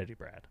twice already,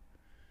 Brad.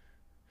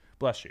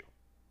 Bless you.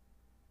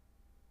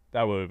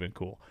 That would have been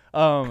cool.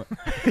 I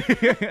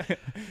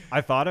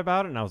thought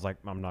about it, and I was like,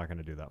 I'm not going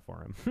to do that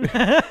for him.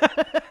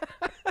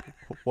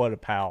 What a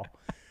pal.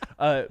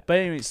 But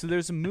anyway, so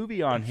there's a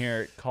movie on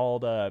here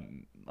called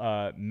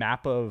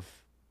Map of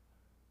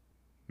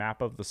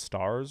the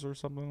Stars or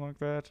something like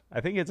that.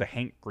 I think it's a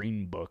Hank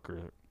Green book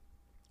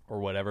or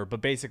whatever.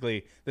 But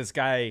basically, this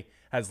guy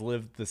has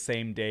lived the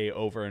same day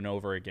over and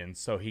over again,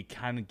 so he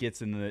kind of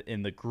gets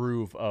in the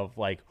groove of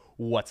like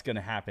what's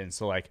gonna happen.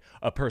 So like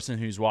a person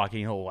who's walking,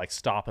 he'll like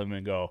stop him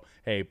and go,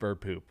 "Hey,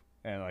 bird poop,"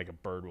 and like a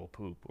bird will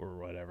poop or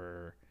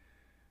whatever.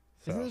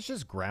 So. Isn't this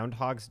just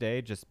Groundhog's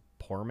Day, just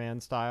poor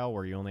man style,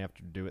 where you only have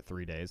to do it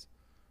 3 days?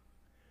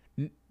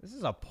 This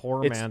is a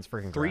poor man's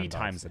freaking 3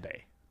 times a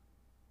day.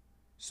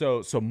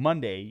 So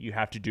Monday you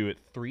have to do it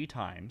 3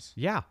 times.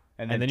 Yeah,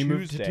 and then you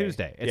move to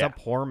Tuesday. It's a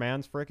poor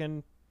man's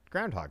freaking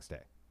Groundhog's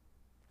Day.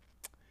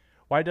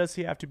 Why does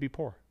he have to be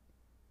poor?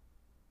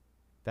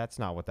 That's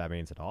not what that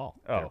means at all,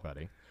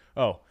 buddy.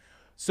 Oh,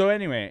 so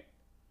anyway,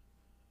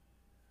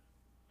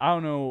 I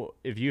don't know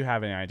if you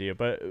have any idea,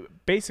 but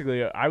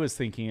basically, I was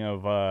thinking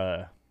of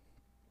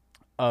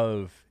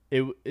it.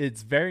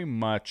 It's very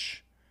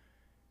much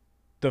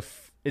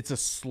it's a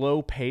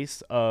slow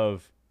pace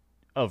of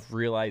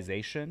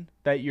realization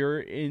that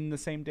you're in the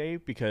same day,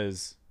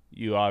 because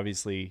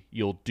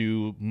you'll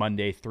do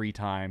Monday 3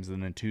 times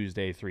and then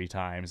Tuesday 3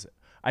 times.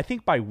 I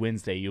think by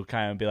Wednesday you'll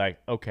kind of be like,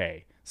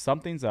 okay,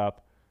 something's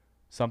up,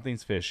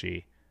 something's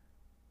fishy.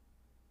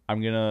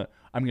 I'm gonna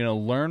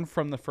learn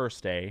from the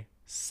first day.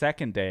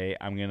 Second day,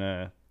 I'm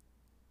gonna,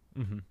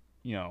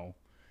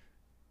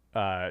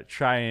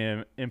 try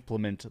and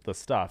implement the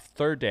stuff.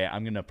 Third day,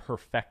 I'm going to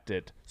perfect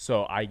it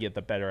so I get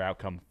the better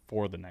outcome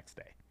for the next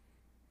day.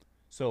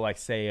 So, like,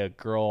 say a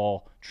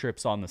girl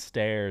trips on the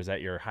stairs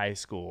at your high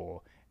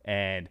school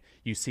and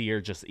you see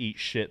her just eat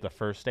shit the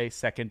first day.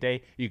 Second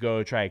day, you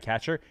go try to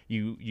catch her.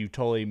 You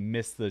totally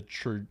miss the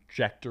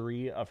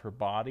trajectory of her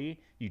body.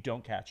 You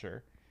don't catch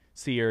her.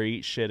 See her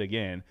eat shit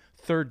again.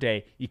 Third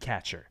day, you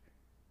catch her.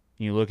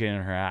 You look in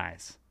her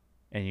eyes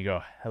and you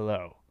go,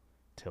 "Hello,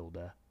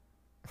 Tilda."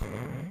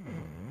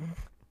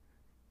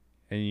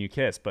 And you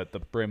kiss, but the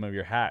brim of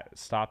your hat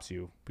stops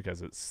you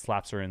because it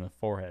slaps her in the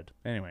forehead.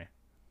 Anyway.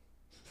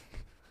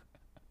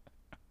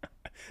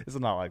 It's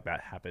not like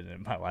that happened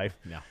in my life.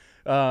 No.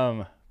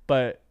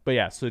 But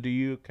yeah, so do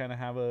you kind of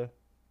have a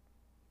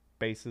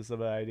basis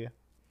of an idea?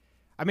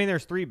 I mean,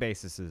 there's 3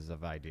 bases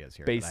of ideas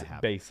here. That I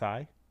have.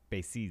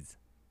 Bases.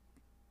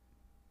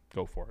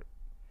 Go for it.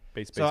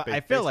 So I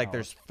feel like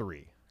there's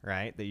 3,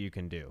 right, that you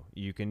can do.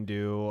 You can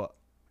do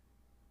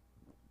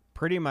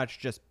pretty much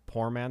just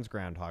poor man's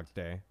Groundhog's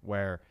Day,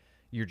 where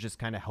you're just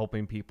kind of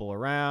helping people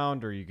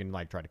around, or you can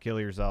like try to kill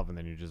yourself and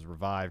then you just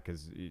revive,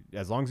 because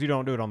as long as you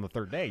don't do it on the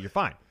 3rd day, you're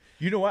fine.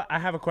 You know what? I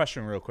have a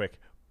question real quick.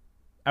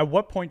 At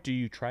what point do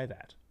you try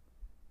that?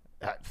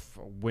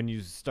 When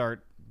you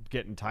start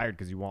getting tired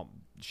because you want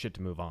shit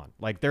to move on.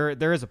 Like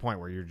there is a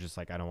point where you're just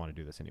like, I don't want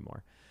to do this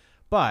anymore.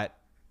 But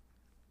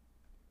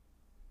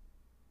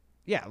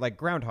yeah, like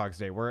Groundhog's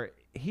Day, where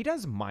he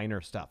does minor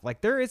stuff.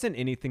 Like there isn't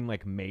anything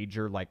like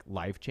major, like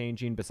life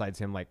changing besides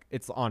him. Like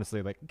it's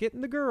honestly like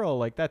getting the girl.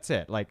 Like that's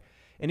it. Like,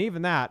 and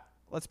even that,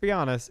 let's be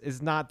honest,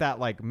 is not that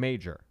like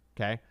major.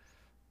 Okay.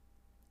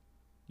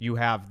 You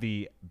have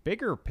the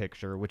bigger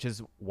picture, which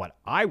is what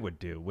I would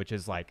do, which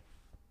is like,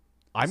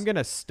 I'm going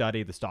to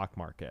study the stock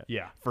market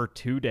for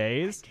 2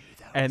 days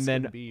and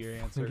then you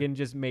can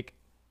just make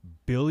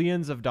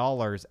billions of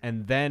dollars.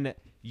 And then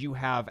you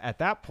have, at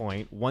that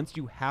point, once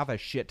you have a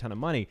shit ton of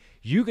money,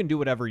 you can do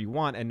whatever you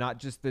want and not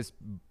just this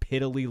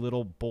piddly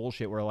little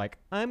bullshit where like,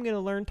 I'm going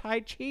to learn Tai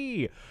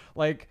Chi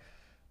like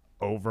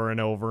over and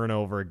over and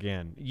over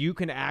again. You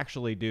can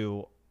actually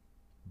do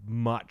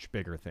much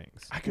bigger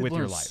things with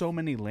your life. So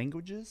many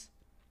languages.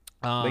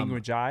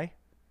 Language I.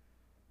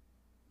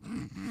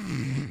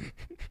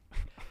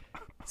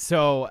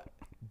 So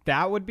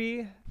that would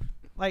be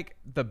like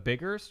the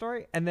bigger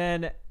story, and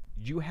then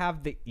you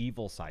have the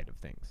evil side of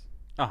things.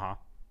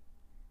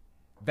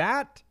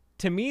 That,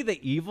 to me, the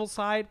evil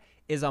side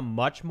is a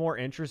much more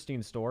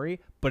interesting story,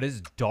 but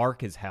is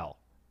dark as hell.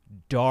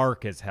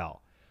 Dark as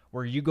hell.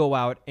 Where you go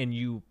out and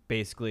you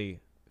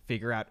basically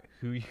figure out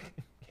who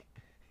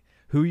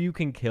you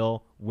can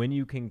kill, when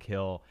you can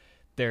kill.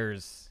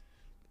 There's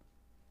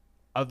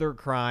other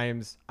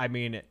crimes. I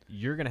mean,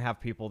 you're going to have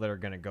people that are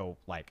going to go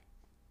like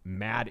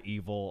mad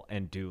evil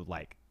and do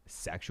like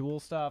sexual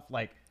stuff.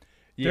 Like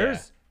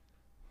there's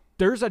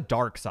a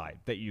dark side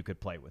that you could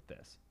play with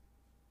this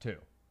too.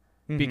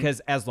 Mm-hmm.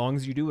 Because as long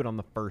as you do it on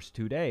the first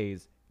 2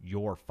 days,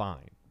 you're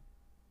fine.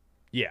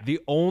 Yeah. The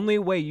only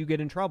way you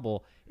get in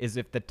trouble is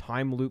if the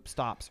time loop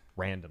stops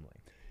randomly.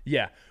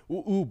 Yeah.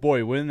 Ooh,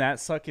 boy, wouldn't that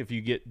suck if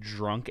you get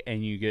drunk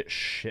and you get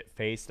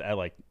shit-faced at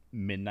like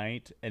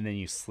midnight and then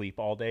you sleep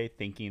all day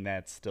thinking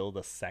that's still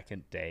the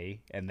 2nd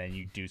day and then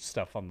you do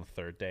stuff on the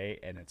 3rd day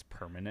and it's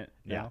permanent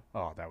now?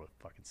 Yeah. Oh, that would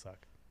fucking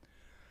suck.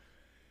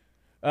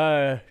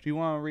 Do you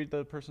want to read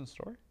the person's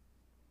story?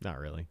 Not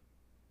really.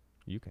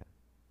 You can.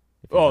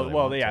 Oh, really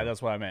well, yeah,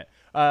 that's what I meant.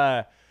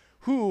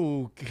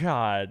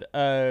 God.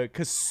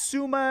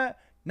 Kasuma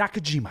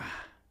Nakajima.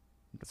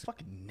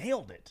 Fucking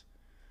nailed it.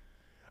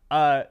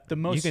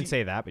 You can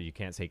say that, but you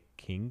can't say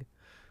king.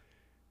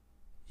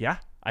 Yeah,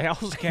 I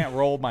also can't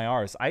roll my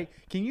R's.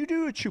 Can you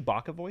do a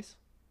Chewbacca voice?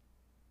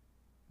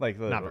 Like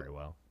not very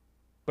well,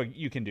 but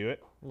you can do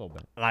it a little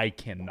bit. I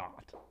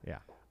cannot. Yeah.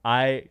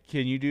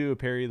 Can you do a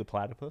Perry the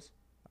Platypus?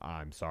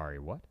 I'm sorry.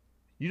 What?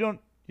 You don't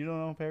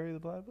know Perry the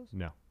Platypus?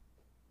 No.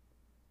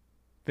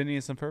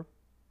 Phineas and Ferb?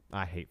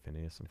 I hate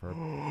Phineas and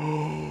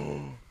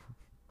Ferb.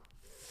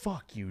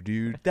 Fuck you,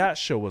 dude. That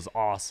show was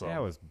awesome.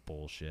 That was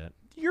bullshit.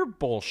 You're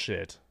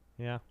bullshit.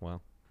 Yeah,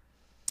 well.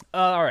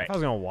 All right. If I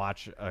was going to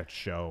watch a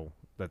show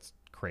that's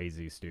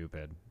crazy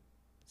stupid,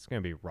 it's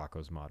going to be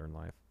Rocko's Modern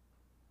Life.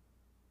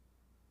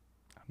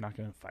 I'm not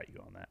going to fight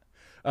you on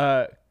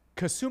that.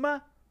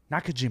 Kasuma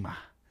Nakajima.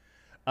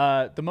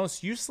 The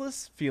most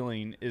useless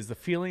feeling is the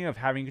feeling of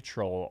having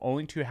control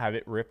only to have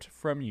it ripped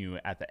from you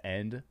at the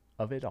end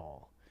of it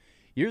all.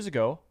 Years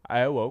ago, I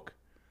awoke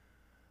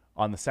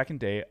on the 2nd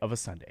day of a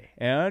Sunday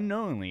and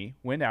unknowingly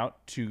went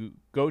out to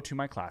go to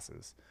my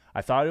classes.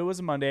 I thought it was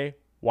a Monday.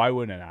 Why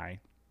wouldn't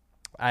I?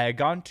 I had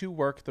gone to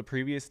work the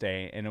previous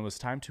day and it was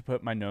time to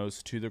put my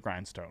nose to the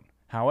grindstone.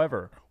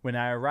 However, when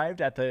I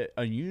arrived at the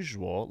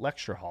unusual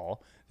lecture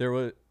hall,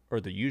 the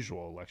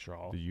usual lecture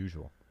hall. The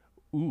usual.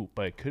 Ooh,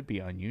 but it could be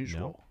unusual.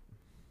 No.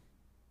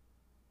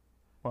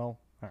 Well,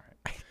 all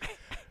right.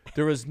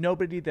 There was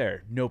nobody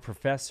there. No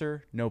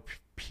professor, no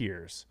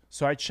peers.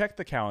 So I checked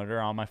the calendar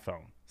on my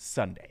phone.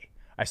 Sunday.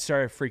 I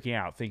started freaking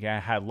out, thinking I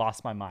had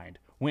lost my mind.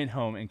 Went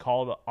home and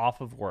called off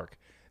of work.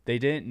 They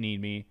didn't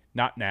need me,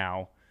 not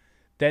now.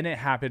 Then it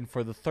happened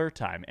for the third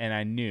time, and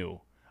I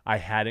knew I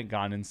hadn't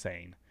gone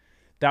insane.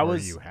 That Or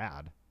was you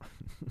had.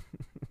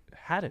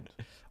 hadn't,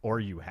 Or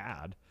you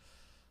had.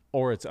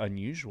 or it's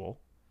unusual.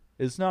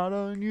 It's not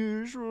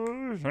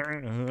unusual.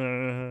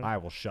 I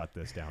will shut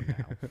this down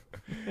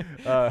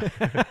now.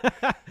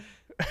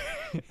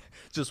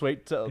 Just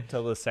wait till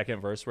the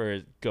second verse where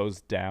it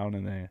goes down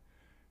and then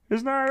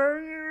it's not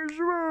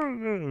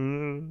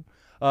unusual.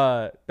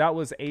 That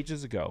was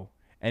ages ago,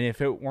 and if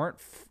it weren't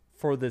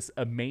for this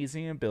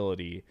amazing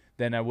ability,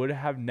 then I would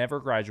have never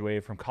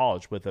graduated from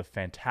college with a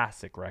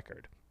fantastic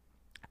record.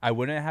 I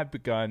wouldn't have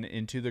begun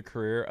into the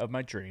career of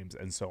my dreams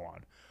and so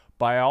on.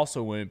 But I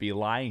also wouldn't be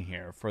lying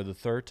here for the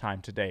third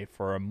time today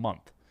for a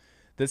month.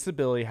 This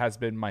ability has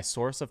been my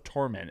source of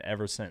torment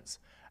ever since.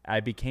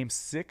 I became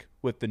sick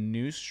with the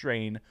new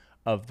strain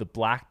of the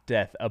Black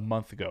Death a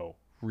month ago,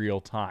 real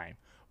time.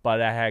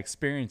 But I had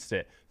experienced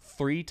it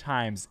 3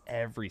 times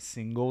every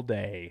single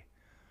day.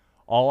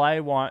 All I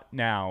want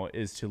now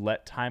is to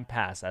let time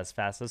pass as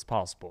fast as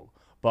possible.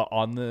 But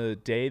on the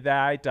day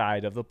that I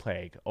died of the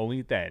plague,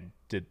 only then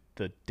did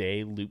the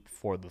day loop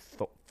for the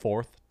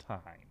 4th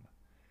time.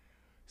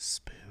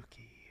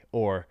 Spooky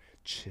or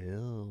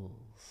chills.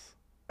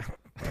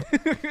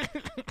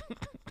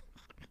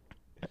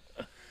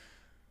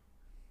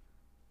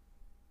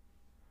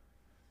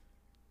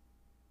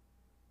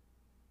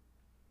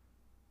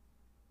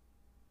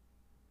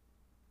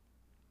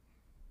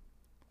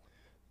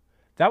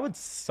 That would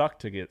suck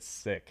to get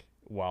sick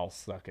while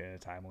stuck in a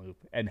time loop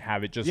and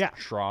have it just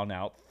drawn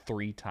out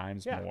 3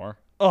 times more.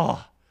 Ugh.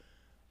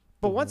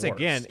 But once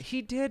again,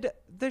 he did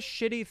the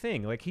shitty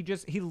thing. Like he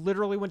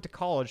literally went to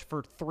college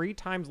for 3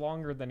 times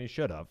longer than he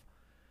should have.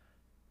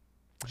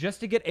 Just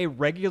to get a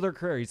regular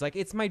career. He's like,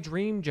 it's my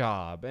dream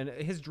job. And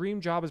his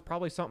dream job is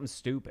probably something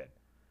stupid.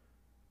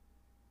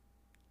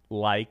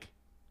 Like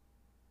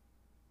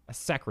a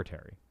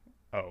secretary.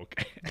 Oh,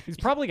 okay. He's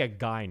probably a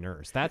guy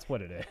nurse. That's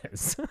what it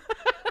is.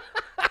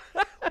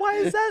 Why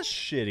is that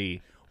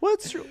shitty?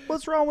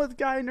 What's wrong with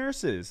guy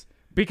nurses?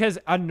 Because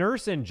a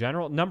nurse in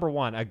general, number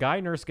one, a guy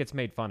nurse gets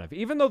made fun of.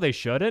 Even though they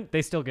shouldn't,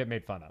 they still get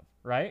made fun of,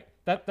 right?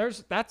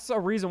 That's a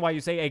reason why you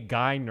say a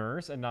guy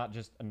nurse and not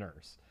just a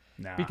nurse.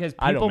 Nah, because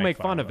I don't people make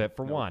fun of them. it,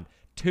 for one.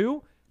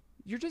 2,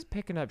 you're just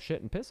picking up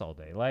shit and piss all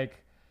day.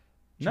 Like,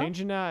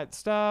 changing that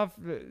stuff,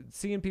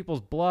 seeing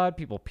people's blood,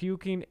 people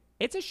puking.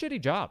 It's a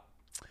shitty job.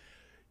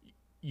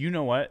 You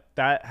know what?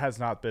 That has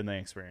not been the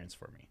experience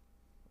for me.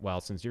 Well,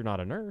 since you're not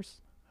a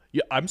nurse.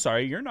 Yeah, I'm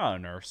sorry, you're not a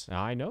nurse.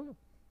 I know.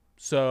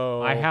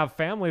 So I have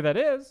family that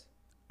is.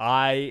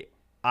 I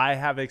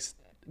have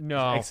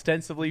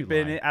extensively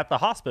been at the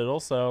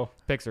hospital, so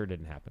Pixar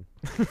didn't happen.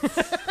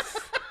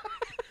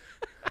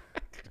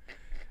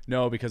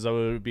 No, because I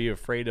would be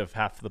afraid of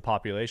half the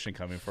population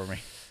coming for me.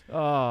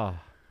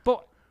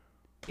 But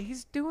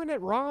he's doing it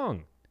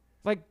wrong.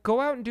 Like, go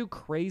out and do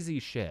crazy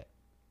shit.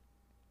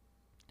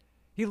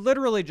 He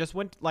literally just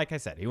went, like I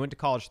said, he went to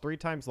college 3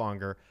 times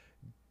longer,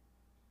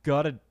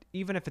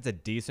 even if it's a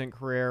decent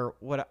career,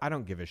 I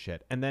don't give a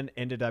shit. And then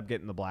ended up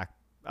getting the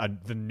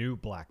new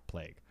Black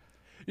Plague.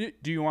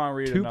 Do you want to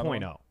read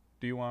 2.0?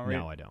 Do you want to read?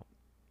 No, I don't.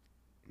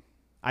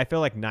 I feel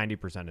like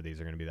 90% of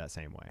these are going to be that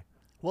same way.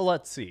 Well,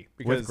 let's see.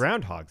 Because with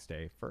Groundhog's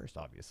Day first,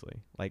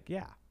 obviously. Like,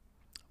 yeah.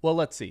 Well,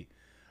 let's see.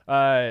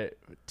 TXAV.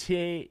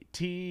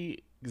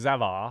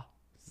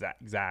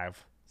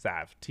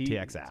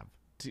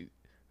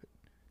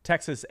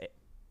 Texas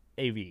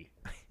AV.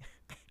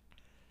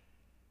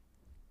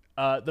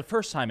 The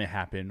first time it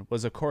happened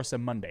was, of course, a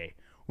Monday.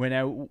 When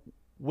I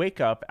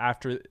wake up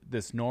after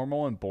this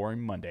normal and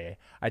boring Monday,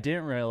 I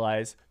didn't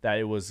realize that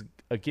it was,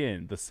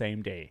 again, the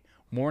same day.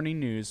 Morning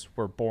news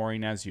were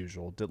boring as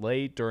usual.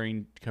 Delayed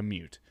during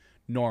commute.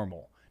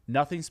 Normal.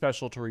 Nothing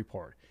special to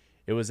report.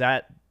 It was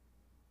at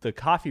the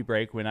coffee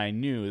break when I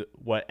knew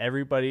what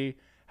everybody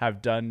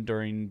have done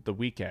during the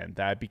weekend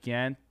that I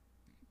began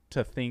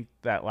to think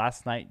that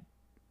last night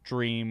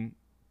dream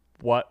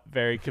what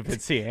very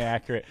convincing and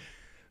accurate.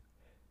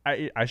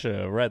 I should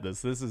have read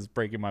this. This is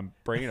breaking my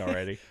brain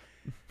already.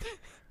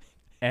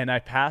 And I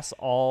pass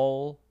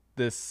all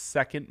this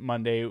second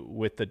Monday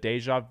with the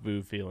deja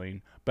vu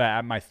feeling. But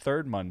at my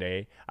third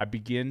Monday, I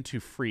begin to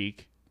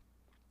freak.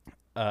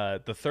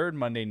 The third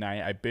Monday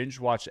night, I binge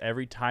watch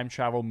every time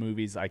travel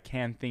movies I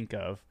can think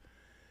of.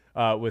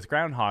 With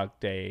Groundhog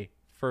Day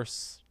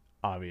first,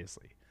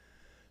 obviously.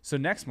 So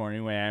next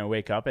morning when I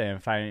wake up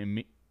and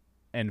find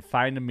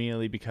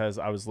immediately, because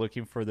I was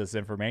looking for this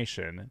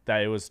information,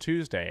 that it was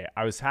Tuesday,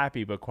 I was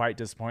happy but quite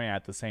disappointed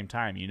at the same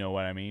time. You know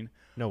what I mean?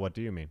 No, what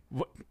do you mean?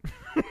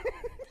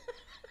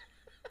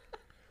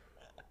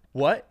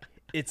 What?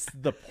 It's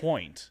the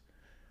point.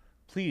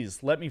 Please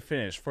let me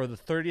finish. For the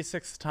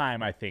 36th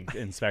time, I think,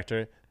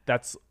 Inspector.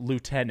 That's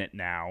Lieutenant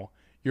now.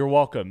 You're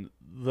welcome.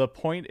 The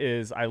point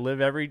is, I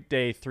live every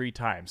day 3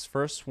 times.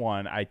 First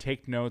one, I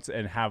take notes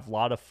and have a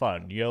lot of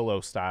fun,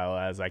 YOLO style,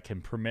 as I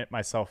can permit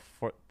myself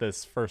for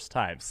this first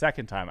time.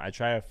 Second time, I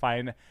try to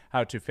find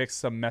how to fix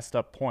some messed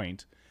up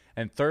point.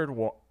 And third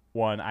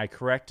one, I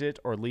correct it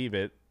or leave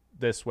it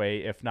this way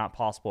if not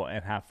possible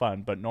and have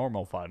fun, but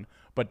normal fun,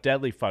 but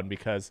deadly fun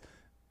because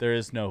there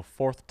is no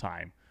fourth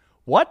time.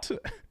 What?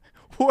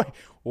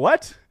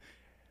 What?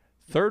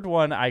 Third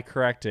one I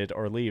corrected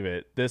or leave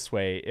it this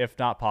way if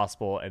not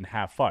possible and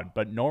have fun,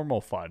 but normal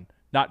fun,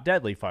 not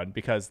deadly fun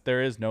because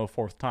there is no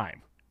fourth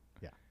time.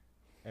 Yeah.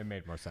 It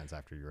made more sense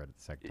after you read it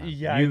the second time.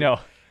 Yeah, I know.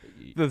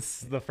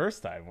 The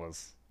first time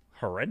was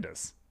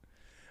horrendous.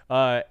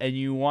 And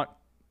you want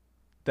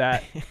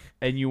that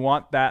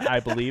I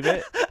believe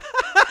it.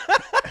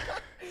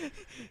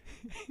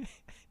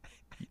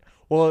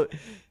 Well,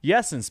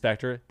 yes,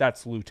 Inspector,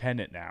 that's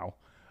Lieutenant now.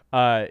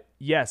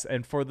 Yes,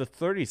 and for the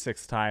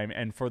 36th time,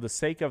 and for the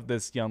sake of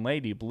this young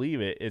lady,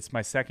 believe it, it's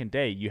my second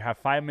day. You have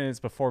 5 minutes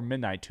before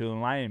midnight to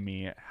enlighten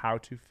me how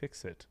to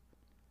fix it.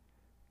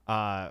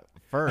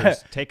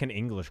 First, take an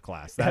English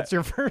class. That's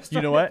your first.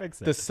 You know way to what?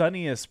 fix it. The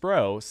sunniest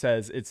bro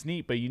says it's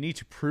neat, but you need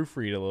to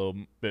proofread a little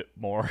bit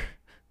more.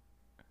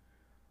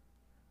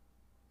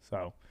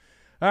 So,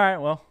 all right,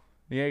 well,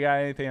 you got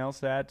anything else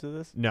to add to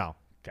this? No.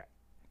 Okay.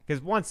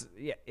 Because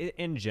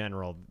in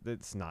general,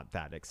 it's not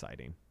that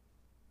exciting.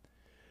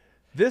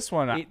 This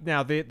one,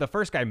 Now, the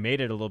first guy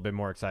made it a little bit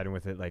more exciting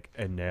with it, like,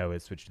 and now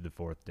it's switched to the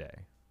 4th day.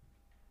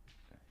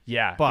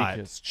 yeah, But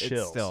because it's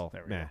chills. still,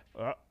 There we meh.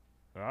 go.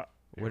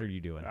 What are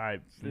you doing?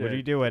 What are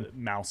you doing?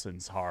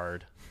 Mousing's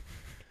hard.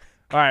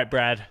 All right,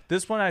 Brad.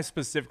 This one I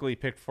specifically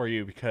picked for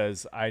you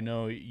because I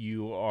know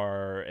you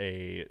are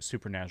a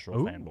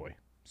Supernatural Ooh. fanboy.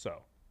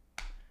 So,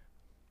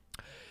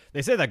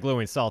 They say that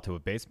gluing salt to a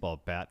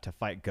baseball bat to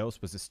fight ghosts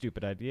was a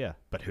stupid idea.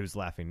 But who's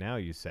laughing now,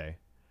 you say,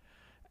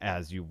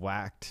 as you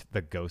whacked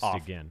the ghost Off.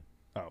 again?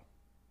 oh,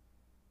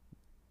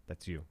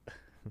 That's you.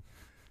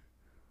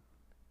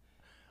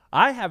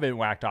 I haven't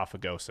whacked off a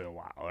ghost in a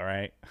while. All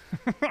right.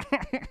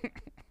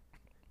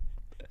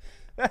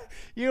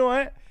 You know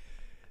what?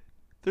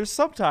 There's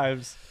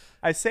sometimes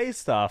I say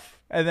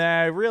stuff and then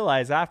I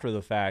realize after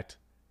the fact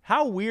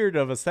how weird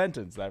of a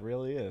sentence that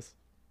really is.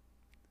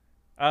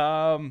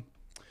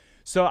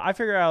 So I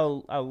figure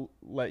I'll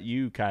let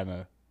you kind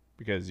of,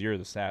 because you're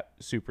the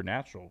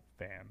Supernatural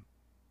fan.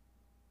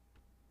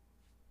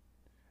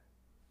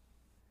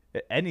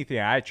 Anything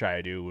I try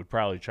to do would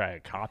probably try to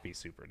copy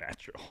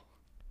Supernatural.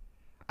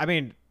 I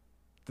mean,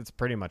 that's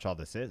pretty much all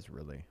this is,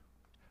 really.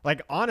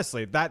 Like,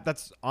 honestly,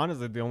 that's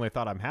honestly the only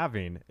thought I'm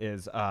having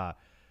is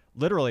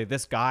literally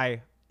this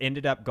guy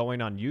ended up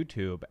going on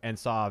YouTube and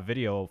saw a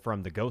video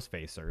from the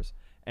Ghostfacers.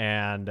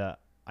 And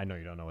I know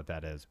you don't know what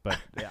that is, but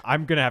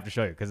I'm going to have to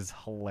show you because it's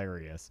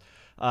hilarious.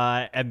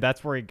 And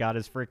that's where he got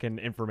his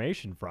freaking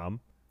information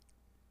from.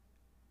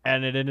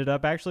 And it ended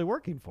up actually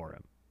working for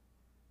him.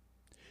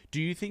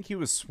 Do you think he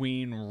was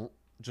swinging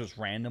just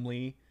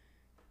randomly,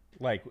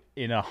 like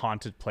in a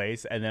haunted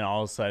place, and then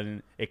all of a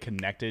sudden it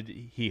connected?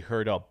 He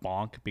heard a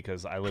bonk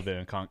because I live in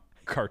a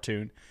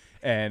cartoon,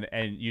 and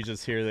you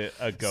just hear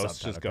a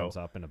ghost Subtitle just go comes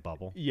up in a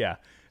bubble. yeah,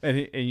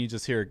 and you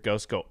just hear a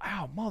ghost go,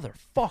 "Ow,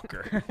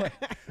 motherfucker!"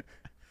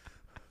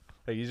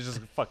 Like he's just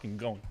fucking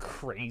going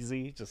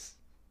crazy. Just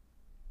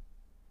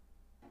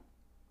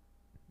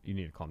You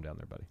need to calm down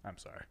there, buddy. I'm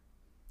sorry.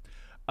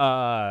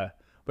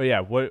 But yeah,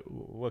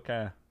 what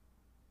kind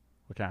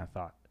of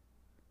thought?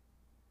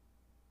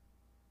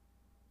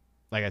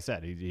 Like I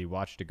said, he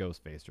watched a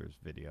Ghostfacers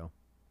video.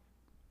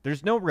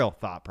 There's no real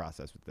thought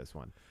process with this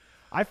one.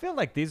 I feel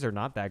like these are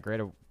not that great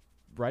of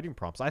writing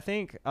prompts. I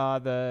think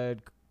the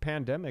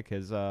pandemic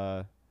has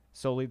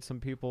sullied some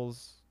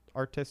people's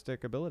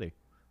artistic ability.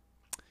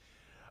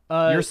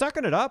 You're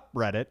sucking it up,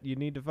 Reddit. You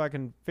need to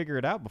fucking figure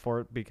it out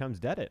before it becomes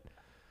Deadit.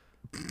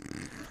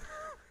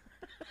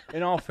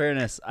 In all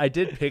fairness, I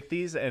did pick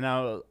these, and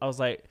I was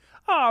like,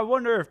 oh, I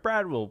wonder if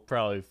Brad will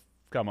probably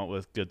come up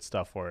with good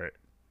stuff for it.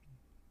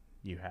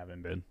 You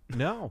haven't been.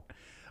 No.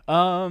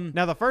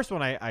 Now, the first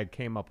one, I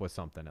came up with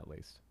something at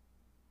least,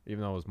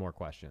 even though it was more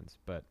questions.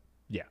 But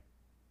Yeah.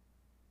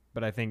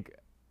 But I think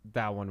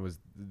that one was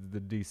the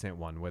decent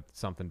one with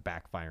something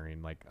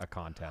backfiring, like a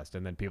contest.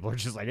 And then people are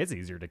just like, it's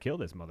easier to kill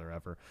this mother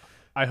effer.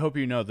 I hope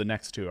you know the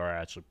next two are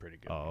actually pretty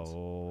good. ones.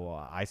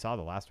 Oh, I saw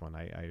the last one.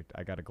 I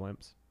got a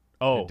glimpse.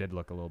 Oh, It did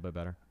look a little bit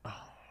better.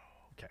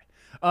 okay.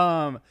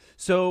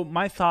 So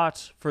my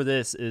thought for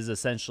this is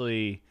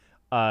essentially,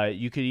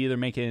 you could either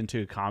make it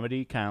into a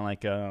comedy, kind of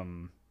like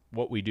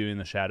What We Do in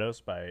the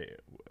Shadows by.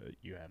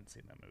 You haven't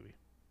seen that movie.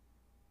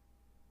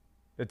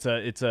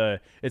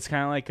 It's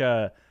kind of like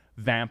a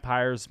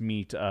vampires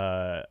meet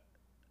the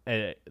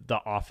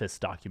Office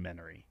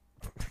documentary.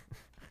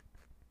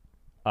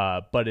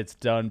 But it's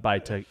done by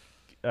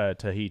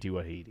Tahiti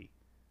Wahiti.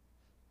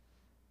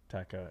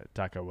 Taka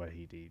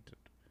Wahiti.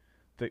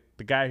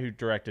 The guy who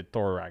directed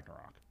Thor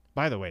Ragnarok.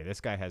 By the way,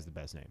 this guy has the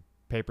best name.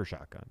 Paper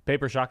Shotgun.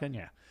 Paper Shotgun,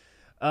 yeah.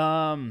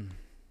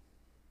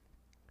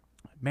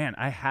 Man,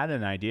 I had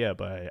an idea,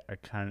 but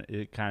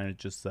it kind of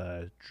just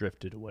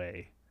drifted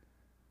away.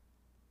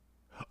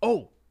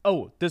 Oh,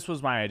 this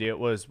was my idea. It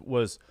was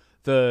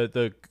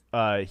the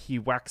he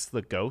whacks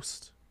the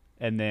ghost,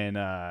 and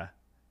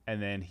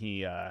then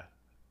he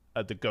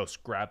the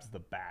ghost grabs the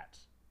bat,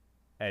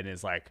 and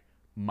is like,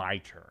 my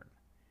turn,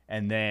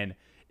 and then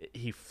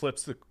he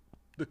flips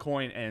the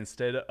coin, and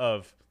instead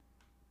of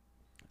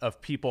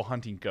people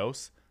hunting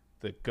ghosts,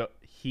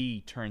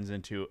 he turns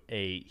into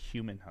a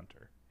human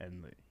hunter,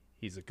 and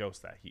he's a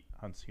ghost that he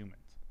hunts humans.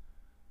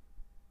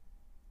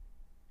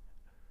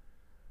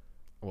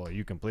 Well,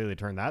 you completely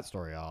turned that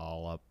story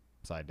all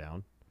upside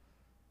down.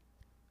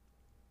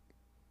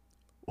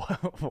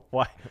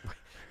 Why?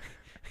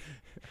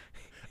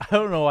 I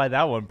don't know why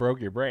that one broke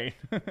your brain.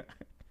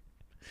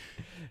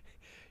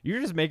 You're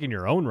just making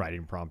your own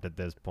writing prompt at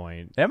this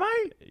point. Am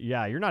I?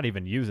 Yeah, you're not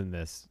even using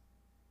this.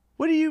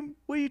 What are you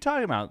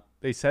talking about?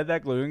 They said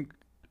that gluing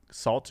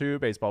salt to a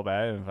baseball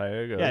bat and fighting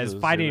a ghost. Yeah, it's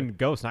fighting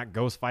ghosts, not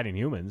ghosts fighting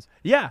humans.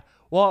 Yeah.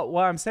 Well,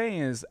 what I'm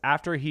saying is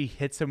after he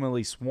hits him at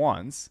least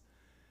once,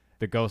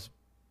 The ghost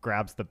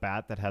grabs the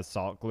bat that has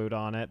salt glued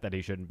on it that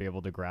he shouldn't be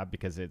able to grab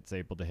because it's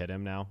able to hit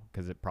him now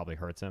because it probably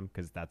hurts him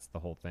because that's the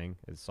whole thing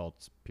is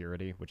salt's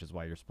purity, which is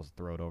why you're supposed to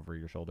throw it over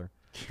your shoulder.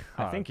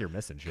 I think you're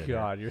missing shit.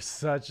 God, you're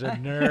such a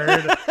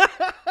nerd.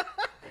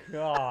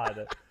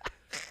 God.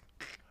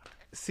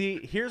 See,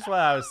 here's what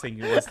I was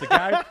thinking was the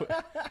guy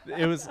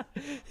it's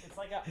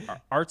like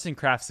an arts and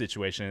crafts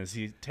situation is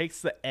he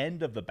takes the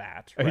end of the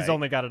bat, right? He's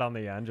only got it on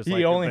the end. Just he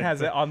like only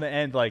has it on the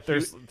end, like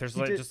there's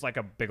like just like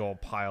a big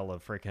old pile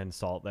of freaking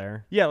salt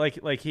there. yeah,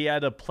 like he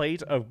had a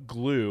plate of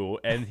glue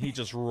and he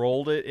just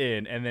rolled it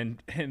in and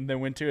then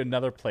went to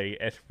another plate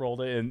and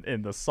rolled it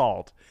in the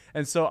salt.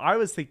 And so I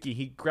was thinking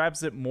he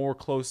grabs it more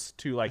close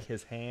to like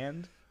his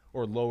hand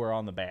or lower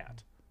on the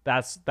bat.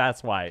 That's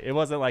why. It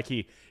wasn't like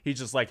he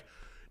just like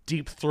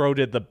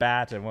deep-throated the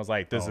bat and was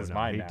like, this is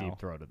mine now. He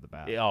deep-throated the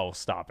bat. Oh,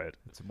 stop it.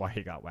 That's why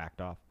he got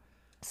whacked off.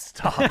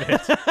 Stop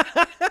it.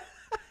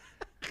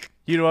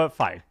 You know what?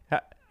 Fine.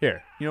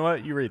 Here. You know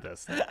what? You read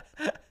this.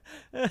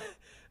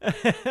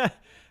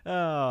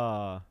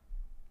 Oh.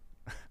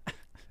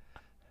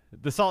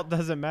 The salt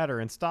doesn't matter,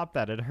 and stop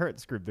that. It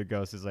hurts, screamed the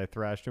ghost as I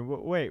thrashed him.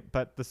 Wait,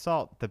 but the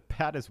salt, the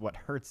bat is what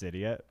hurts,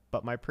 idiot.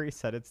 But my priest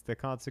said it's the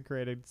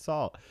consecrated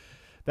salt.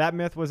 That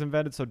myth was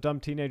invented so dumb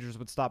teenagers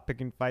would stop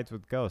picking fights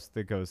with ghosts,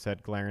 the ghost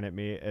said, glaring at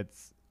me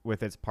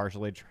with its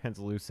partially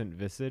translucent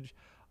visage.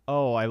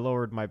 Oh, I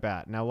lowered my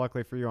bat. Now,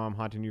 luckily for you, I'm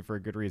haunting you for a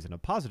good reason, a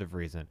positive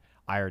reason.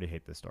 I already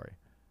hate this story.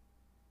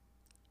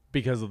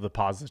 Because of the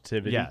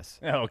positivity? Yes.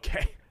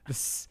 Okay.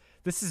 This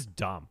is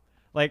dumb.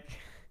 Like,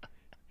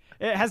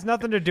 it has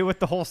nothing to do with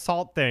the whole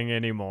salt thing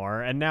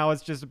anymore, and now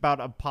it's just about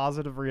a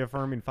positive,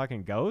 reaffirming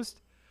fucking ghost?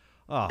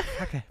 Oh,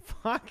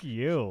 fuck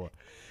you.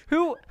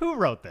 Who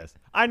wrote this?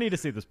 I need to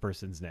see this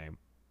person's name.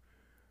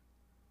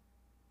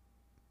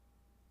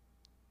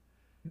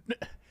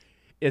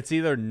 It's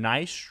either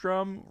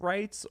Nystrom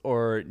writes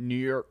or New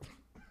York.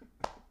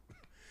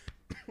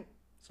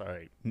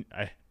 Sorry.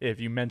 If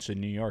you mention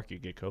New York, you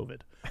get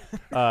COVID.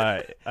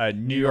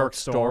 New York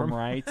Storm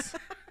writes.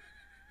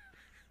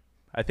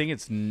 I think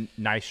it's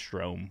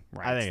Nystrom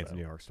writes. I think it's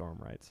New York Storm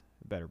writes.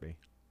 It better be.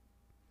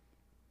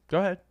 Go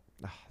ahead.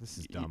 Oh, this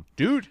is dumb.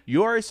 Dude,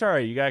 you already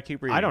started. You got to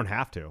keep reading. I don't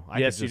have to. I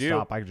Yes, can just you do.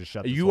 stop. I can just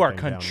shut this You whole are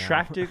thing down now.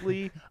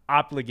 contractually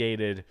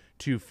obligated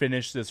to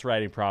finish this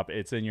writing prop.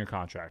 It's in your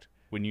contract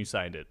when you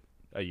signed it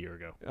a year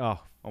ago. Oh,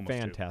 Almost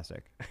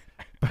fantastic.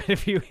 But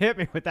if you hit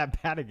me with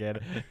that bat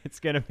again, it's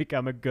going to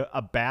become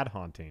a bad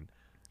haunting.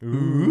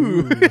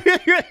 Ooh.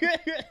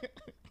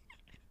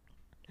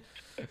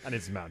 I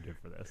need some Mountain Dew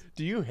for this.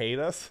 Do you hate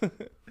us?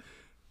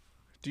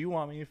 Do you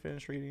want me to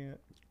finish reading it?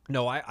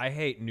 No, I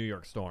hate New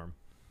York Storm.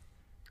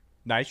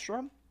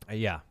 Nystrom?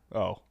 Yeah.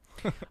 Oh.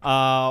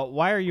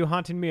 Why are you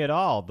haunting me at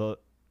all?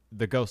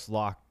 The ghost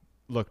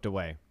looked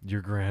away.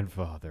 Your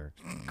grandfather.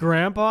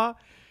 Grandpa?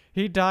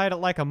 He died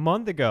like a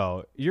month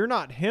ago. You're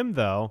not him,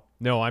 though.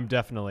 No, I'm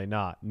definitely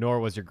not. Nor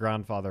was your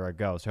grandfather a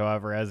ghost.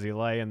 However, as he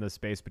lay in the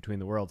space between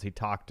the worlds, he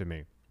talked to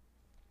me.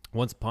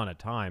 Once upon a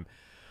time,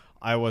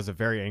 I was a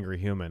very angry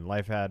human.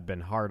 Life had been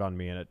hard on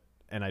me,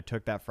 and I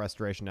took that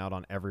frustration out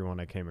on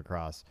everyone I came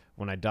across.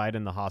 When I died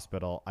in the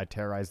hospital, I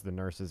terrorized the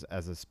nurses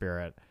as a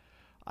spirit.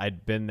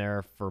 I'd been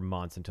there for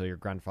months until your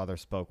grandfather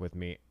spoke with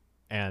me,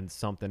 and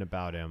something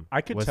about him.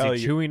 I could was tell he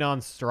you- chewing on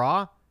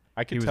straw?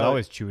 He was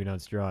always chewing on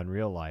straw in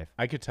real life.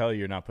 I could tell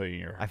you're not putting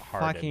your I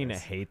heart fucking in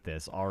this. hate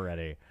this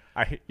already.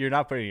 You're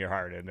not putting your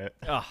heart in it.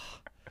 Ugh.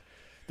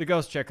 The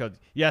ghost chuckled.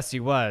 Yes,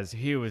 he was.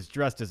 He was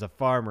dressed as a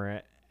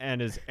farmer,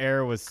 and his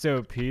air was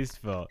so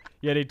peaceful.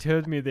 Yet he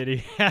told me that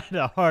he had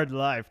a hard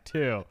life,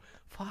 too.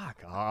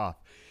 Fuck off.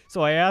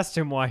 So I asked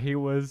him why he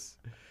was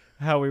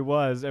how he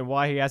was and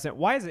why he hasn't.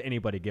 Why isn't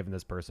anybody giving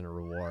this person a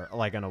reward,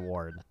 like an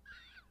award?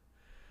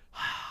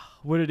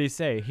 What did he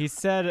say? He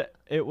said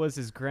it was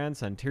his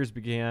grandson. Tears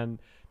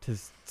began to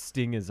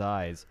sting his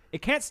eyes.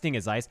 It can't sting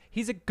his eyes.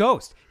 He's a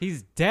ghost.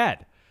 He's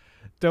dead.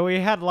 Though he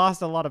had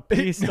lost a lot of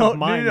peace of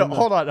mind. No.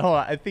 Hold on.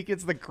 I think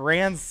it's the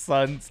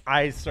grandson's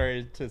eyes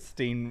started to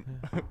sting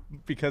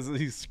because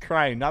he's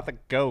crying, not the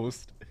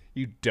ghost.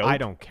 You dope. I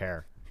don't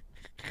care.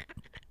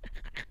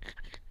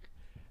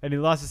 And he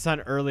lost his son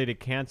early to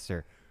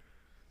cancer.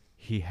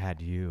 He had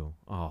you.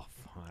 Oh,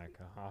 fuck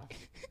off.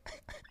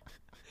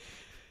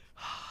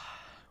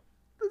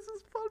 This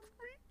is fun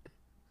for me.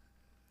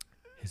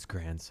 His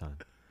grandson.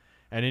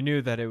 And he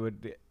knew that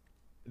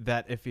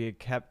that if he had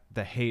kept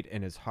the hate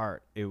in his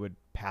heart, it would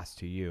pass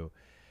to you.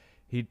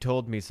 He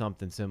told me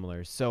something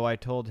similar, so I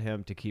told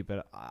him to keep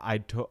it. I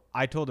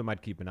told him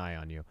I'd keep an eye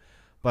on you,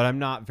 but I'm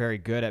not very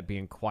good at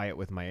being quiet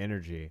with my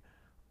energy.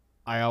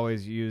 I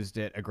always used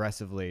it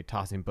aggressively,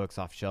 tossing books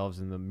off shelves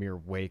in the mere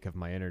wake of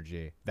my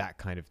energy, that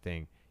kind of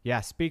thing. Yeah,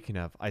 speaking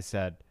of, I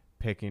said,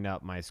 picking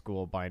up my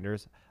school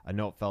binders. A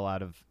note fell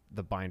out of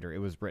the binder. It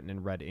was written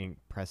in red ink,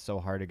 pressed so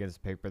hard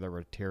against paper there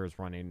were tears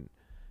running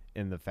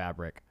in the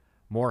fabric.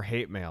 More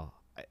hate mail.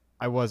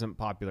 I wasn't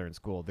popular in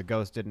school. The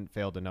ghost didn't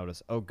fail to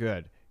notice. Oh,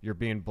 good. You're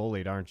being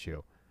bullied, aren't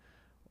you?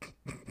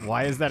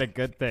 Why is that a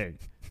good thing?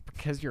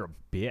 Because you're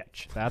a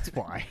bitch. That's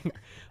why.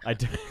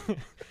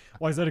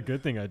 Why is that a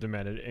good thing? I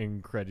demanded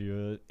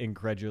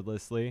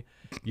incredulously.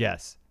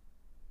 Yes.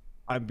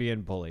 I'm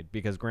being bullied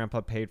because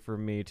Grandpa paid for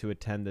me to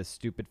attend this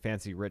stupid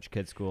fancy rich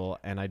kid school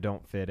and I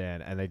don't fit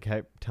in, and they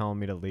kept telling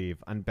me to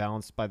leave.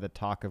 Unbalanced by the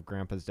talk of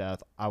Grandpa's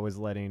death, I was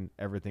letting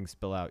everything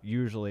spill out.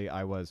 Usually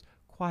I was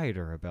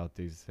quieter about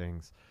these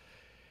things.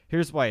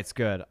 Here's why it's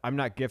good. I'm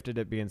not gifted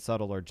at being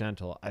subtle or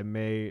gentle. I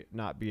may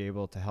not be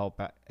able to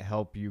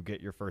help you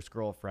get your first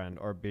girlfriend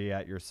or be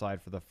at your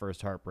side for the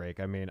first heartbreak.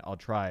 I mean, I'll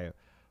try,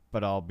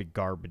 but I'll be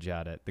garbage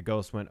at it. The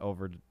ghost went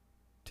over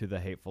to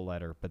the hateful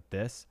letter. But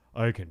this,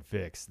 I can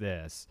fix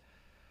this.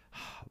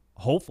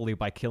 Hopefully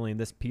by killing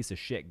this piece of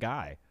shit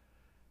guy.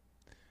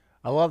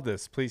 I love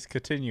this. Please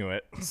continue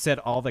it. Said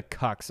all the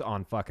cucks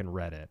on fucking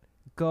Reddit.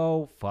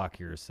 Go fuck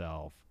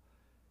yourself.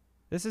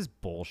 This is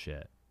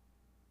bullshit.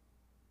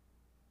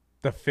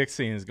 The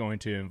fixing is going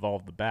to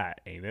involve the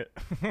bat, ain't it?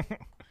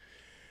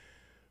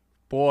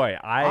 Boy,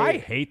 I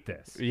hate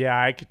this.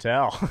 Yeah, I could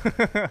tell.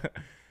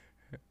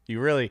 You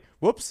really...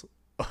 Whoops.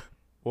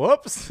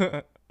 Whoops.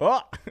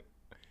 Oh.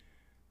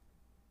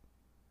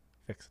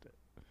 Fixed it.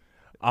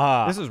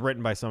 This is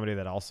written by somebody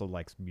that also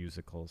likes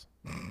musicals.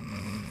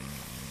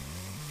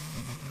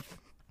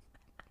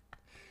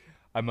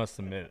 I must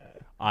admit,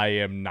 I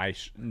am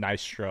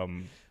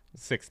Nystrom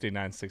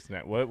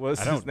 6969. What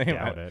was his name? I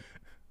don't doubt it.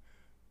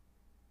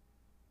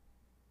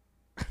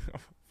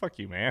 Fuck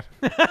you, man.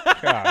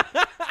 God.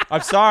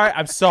 I'm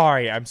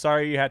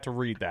sorry you had to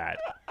read that.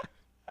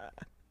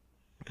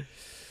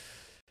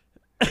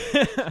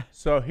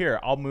 So here,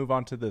 I'll move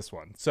on to this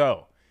one.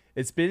 So,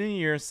 it's been a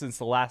year since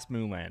the last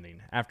moon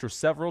landing. After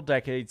several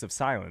decades of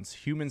silence,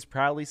 humans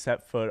proudly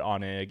set foot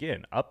on it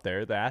again. Up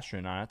there, the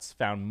astronauts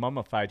found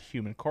mummified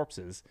human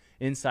corpses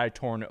inside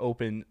torn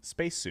open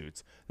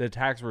spacesuits. The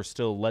tags were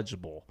still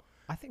legible.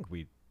 I think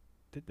we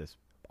did this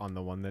on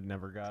the one that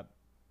never got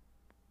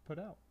put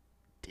out.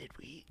 Did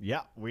we?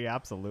 Yeah, we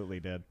absolutely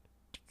did.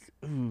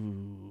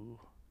 Ooh.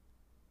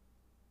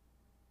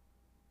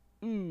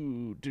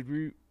 Did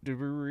we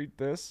read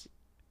this?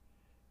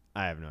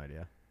 I have no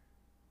idea.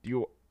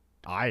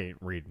 I ain't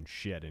reading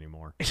shit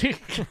anymore.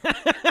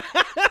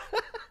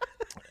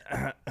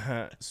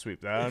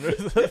 Sweep that under.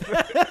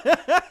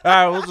 All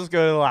right, we'll just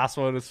go to the last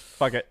one.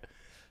 Fuck it.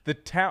 The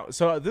town.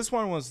 So this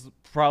one was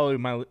probably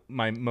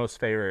my most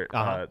favorite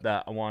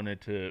that I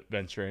wanted to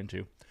venture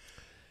into.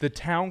 The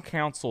town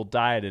council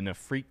died in a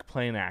freak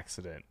plane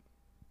accident.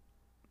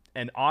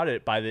 An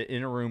audit by the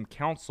interim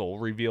council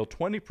revealed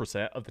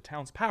 20% of the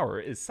town's power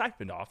is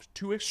siphoned off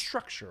to a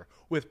structure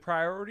with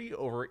priority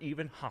over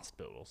even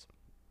hospitals.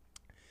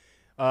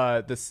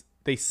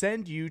 They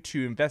send you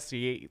to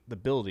investigate the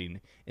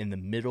building in the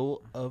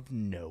middle of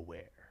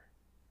nowhere.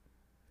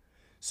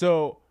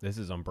 So this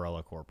is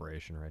Umbrella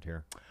Corporation right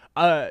here.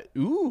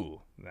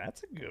 Ooh,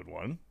 that's a good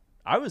one.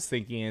 I was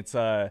thinking it's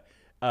kind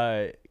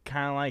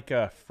of like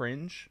a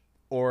Fringe,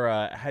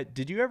 or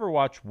did you ever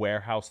watch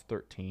Warehouse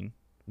 13?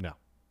 No.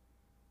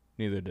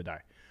 Neither did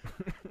I.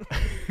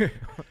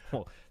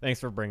 Well, thanks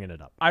for bringing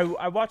it up. I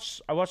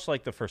watched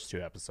like the first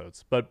 2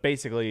 episodes, but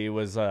basically it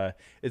was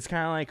it's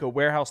kind of like a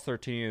Warehouse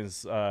 13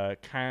 is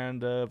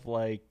kind of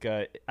like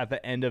at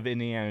the end of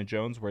Indiana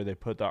Jones where they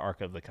put the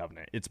Ark of the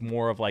Covenant. It's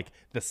more of like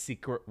the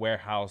secret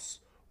warehouse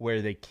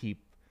where they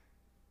keep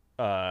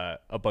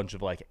a bunch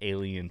of like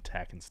alien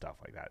tech and stuff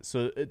like that.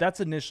 So that's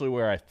initially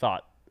where I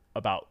thought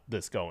about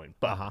this going.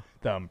 But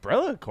the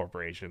Umbrella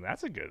Corporation,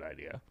 that's a good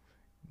idea.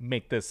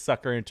 Make this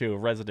sucker into a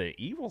Resident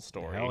Evil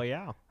story. Hell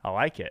yeah. I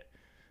like it.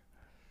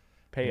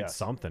 Pay us.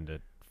 Something to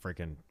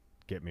freaking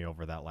get me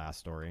over that last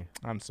story.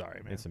 I'm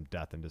sorry, man. Need some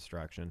death and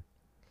destruction.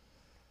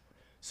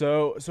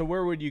 So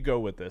where would you go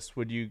with this?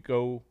 Would you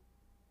go...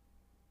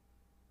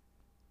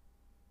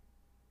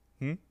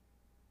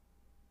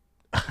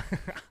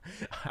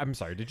 I'm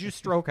sorry. Did you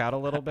stroke out a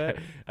little bit?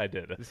 I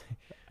did.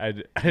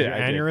 Your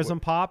aneurysm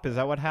pop? Is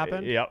that what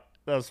happened? Yep.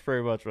 That's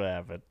pretty much what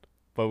happened.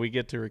 But we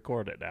get to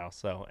record it now.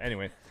 So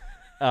anyway.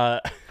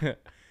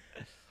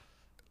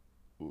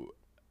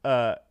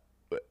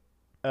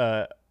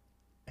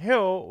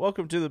 Hill,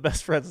 welcome to the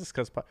Best Friends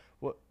Discuss podcast.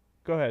 What?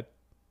 Go ahead.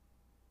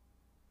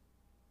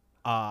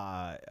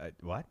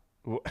 What?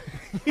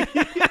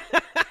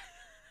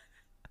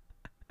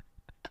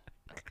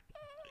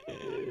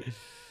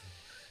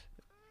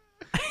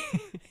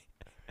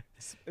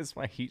 It's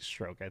my heat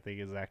stroke, I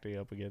think, is acting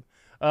up again.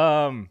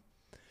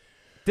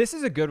 This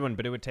is a good one,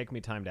 but it would take me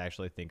time to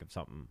actually think of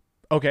something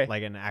Okay.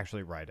 like and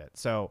actually write it.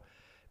 So,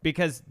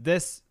 because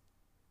this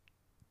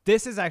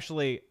is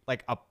actually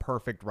like a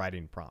perfect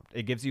writing prompt.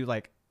 It gives you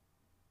like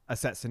a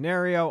set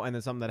scenario and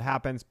then something that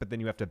happens, but then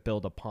you have to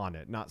build upon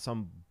it, not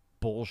some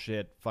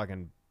bullshit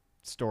fucking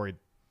story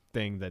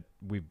thing that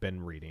we've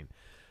been reading.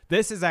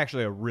 This is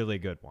actually a really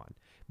good one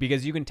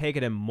because you can take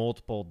it in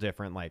multiple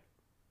different like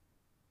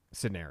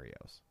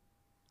scenarios.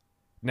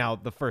 Now,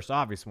 the first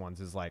obvious ones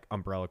is like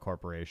Umbrella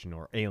Corporation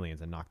or Aliens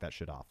and knock that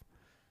shit off.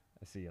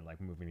 I see you like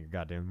moving your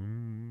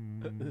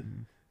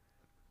goddamn.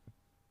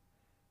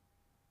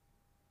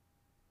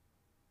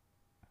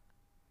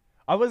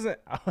 I wasn't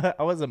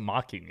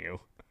mocking you.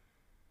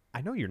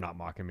 I know you're not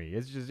mocking me.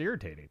 It's just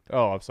irritating.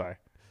 Oh, I'm sorry.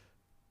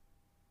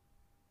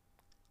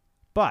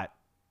 But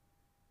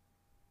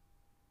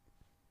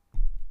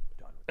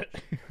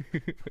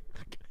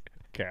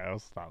Okay, I'll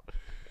stop.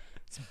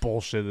 It's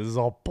bullshit. This is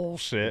all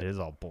bullshit. it is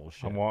all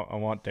bullshit. I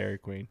want Dairy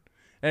Queen.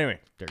 Anyway,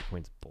 Dairy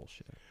Queen's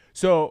bullshit.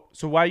 so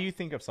while you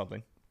think of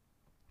something,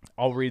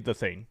 I'll read the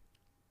thing.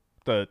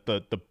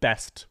 The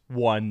best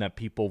one that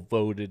people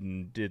voted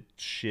and did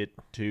shit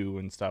to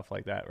and stuff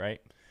like that,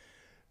 right?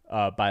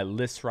 By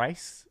Liz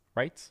Rice,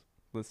 right?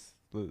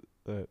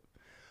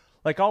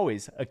 Like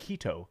always,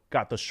 Akito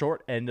got the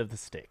short end of the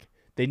stick.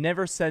 They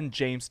never send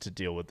James to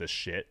deal with this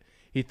shit.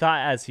 He thought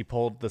as he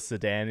pulled the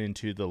sedan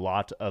into the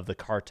lot of the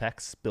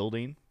Cartex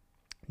building.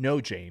 No,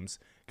 James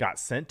got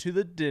sent to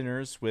the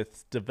dinners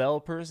with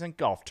developers and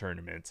golf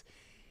tournaments.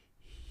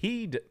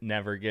 He'd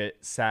never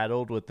get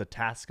saddled with the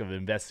task of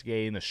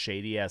investigating the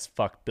shady-ass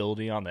fuck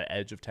building on the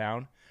edge of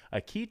town.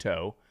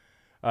 Akito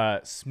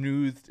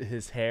smoothed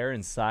his hair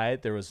and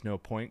sighed. There was no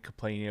point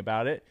complaining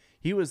about it.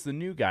 He was the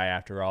new guy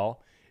after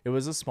all. It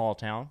was a small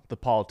town. The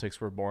politics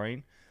were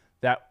boring.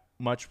 That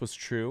much was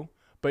true.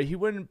 But he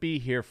wouldn't be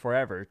here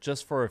forever,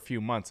 just for a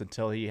few months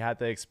until he had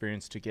the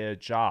experience to get a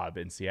job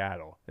in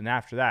Seattle. And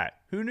after that,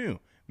 who knew?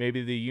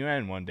 Maybe the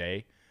UN one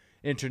day.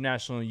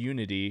 International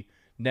unity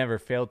never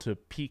failed to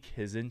pique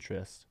his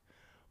interest.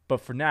 But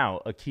for now,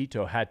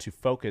 Akito had to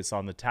focus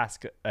on the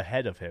task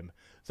ahead of him.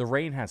 The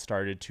rain had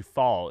started to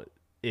fall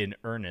in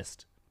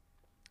earnest,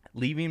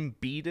 leaving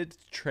beaded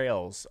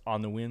trails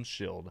on the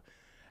windshield.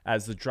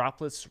 As the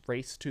droplets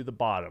raced to the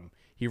bottom,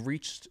 he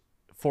reached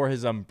for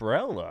his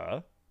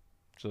umbrella.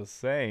 Just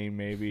saying,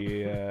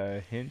 maybe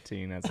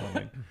hinting at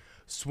something.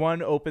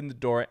 Swan opened the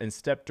door and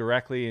stepped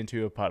directly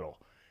into a puddle.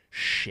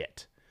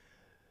 Shit.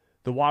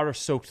 The water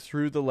soaked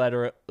through the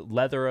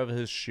leather of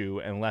his shoe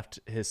and left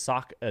his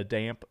sock a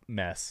damp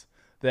mess.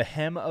 The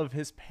hem of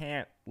his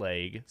pant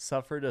leg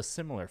suffered a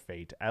similar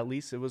fate. At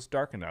least it was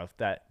dark enough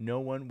that no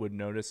one would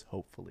notice,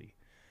 hopefully.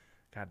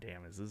 God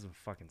damn, is this a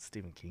fucking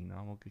Stephen King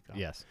novel? Good God.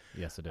 Yes,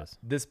 it is.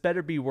 This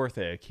better be worth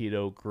it.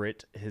 Akito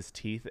grit his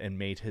teeth and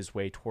made his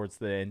way towards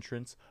the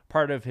entrance.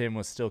 Part of him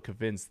was still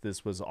convinced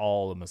this was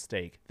all a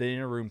mistake. The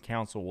inner room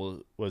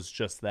council was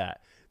just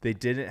that. They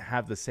didn't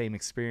have the same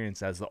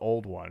experience as the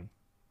old one,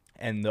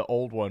 and the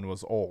old one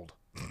was old.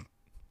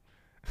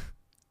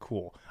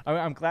 Cool.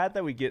 I'm glad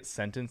that we get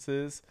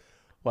sentences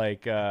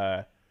like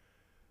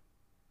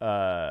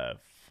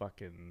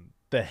fucking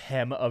the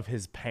hem of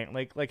his pant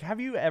leg. Like, have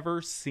you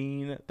ever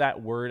seen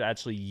that word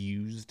actually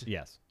used?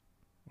 Yes.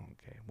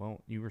 Okay,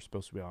 well, you were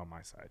supposed to be on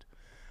my side.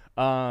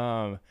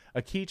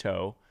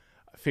 Akito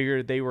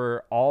figured they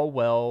were all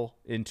well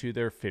into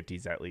their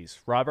 50s at least.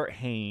 Robert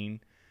Hayne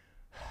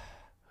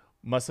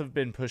must have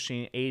been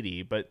pushing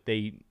 80, but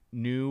they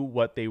knew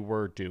what they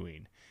were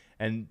doing.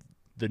 And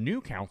the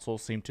new council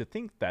seemed to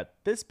think that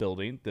this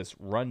building, this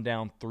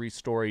rundown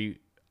 3-story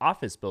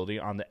office building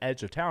on the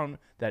edge of town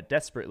that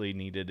desperately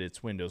needed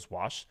its windows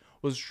washed,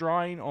 was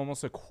drawing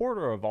almost a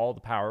quarter of all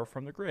the power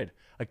from the grid.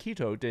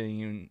 Akito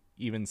didn't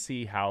even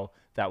see how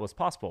that was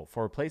possible.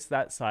 For a place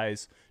that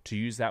size to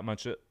use that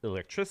much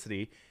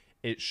electricity,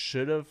 it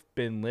should have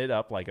been lit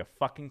up like a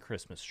fucking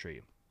Christmas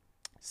tree.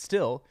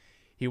 Still,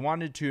 he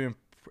wanted to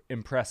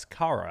impress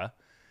Kara.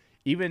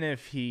 Even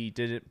if he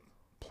didn't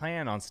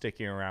plan on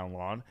sticking around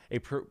long, a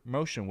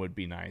promotion would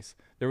be nice.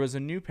 There was a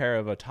new pair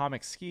of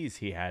atomic skis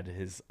he had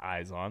his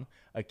eyes on.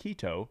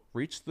 Akito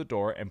reached the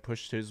door and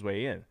pushed his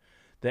way in.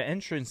 The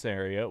entrance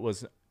area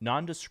was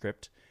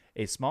nondescript.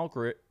 A small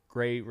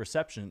gray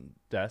reception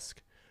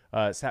desk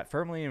sat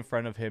firmly in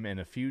front of him, and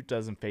a few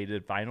dozen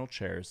faded vinyl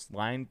chairs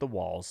lined the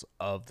walls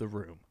of the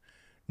room.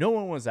 No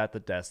one was at the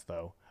desk,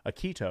 though.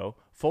 Akito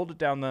folded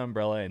down the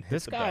umbrella and hit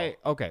This the guy,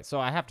 bell. okay, so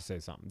I have to say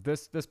something.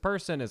 This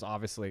person is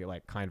obviously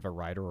like kind of a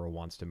writer or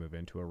wants to move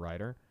into a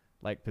writer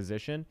like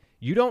position.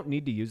 You don't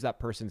need to use that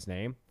person's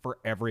name for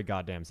every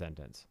goddamn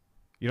sentence.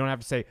 You don't have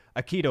to say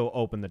Akito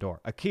opened the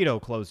door.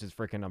 Akito closed his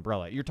freaking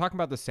umbrella. You're talking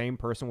about the same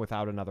person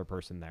without another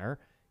person there.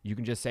 You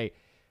can just say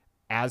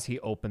as he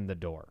opened the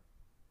door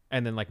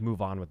and then like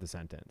move on with the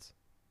sentence.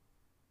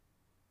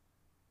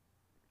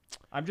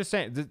 I'm just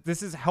saying,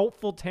 this is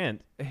helpful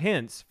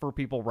hints for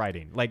people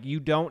writing. Like, you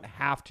don't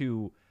have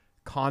to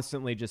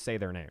constantly just say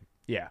their name.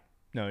 Yeah,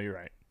 no, you're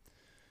right.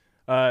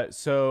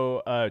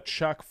 So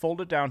Chuck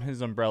folded down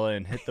his umbrella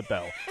and hit the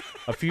bell.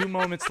 A few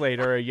moments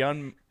later, a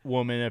young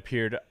woman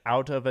appeared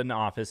out of an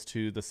office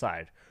to the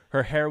side.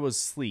 Her hair was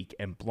sleek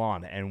and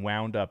blonde and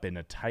wound up in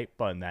a tight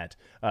bun that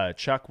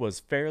Chuck was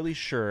fairly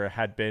sure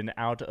had been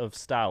out of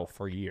style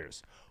for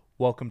years.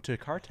 "Welcome to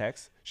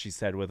Cartex," she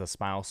said with a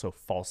smile so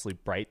falsely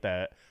bright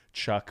that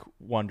Chuck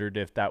wondered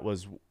if that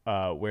was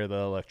where the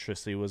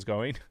electricity was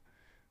going.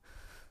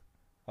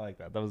 I like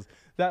that.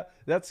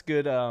 That's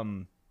good.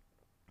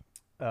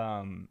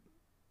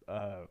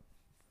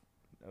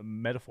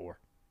 Metaphor.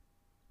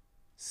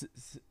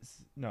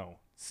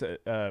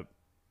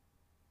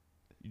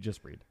 You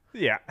just read.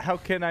 Yeah. How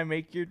can I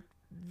make your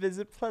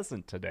visit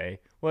pleasant today?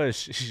 What is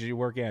she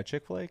working at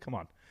Chick-fil-A? Come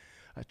on.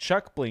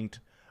 Chuck blinked.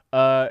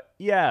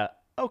 Yeah.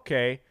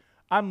 Okay.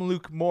 I'm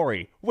Luke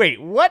Morey.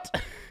 Wait, what?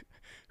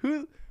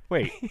 Who?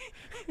 Wait.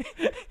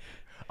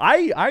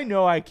 I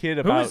know I kid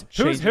about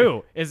who's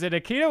who? Is it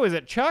Akito? Is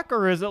it Chuck?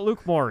 Or is it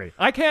Luke Morey?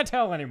 I can't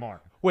tell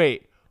anymore.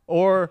 Wait.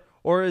 Or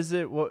is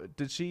it what?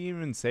 Did she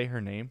even say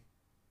her name?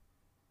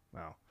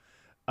 No.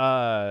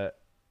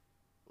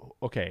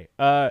 Okay.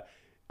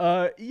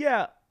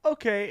 Yeah.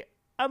 Okay.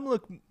 I'm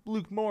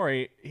Luke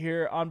Morey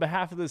here on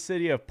behalf of the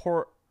city of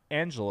Port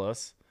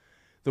Angeles.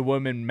 The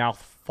woman's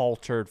mouth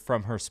faltered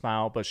from her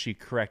smile, but she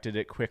corrected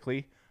it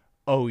quickly.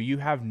 "Oh, you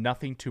have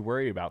nothing to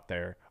worry about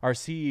there. Our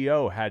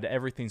CEO had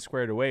everything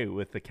squared away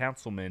with the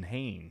councilman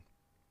Hain."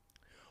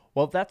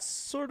 "Well, that's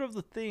sort of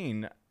the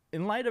thing.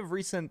 In light of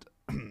recent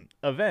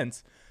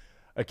events,"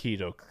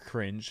 Akito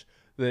cringed,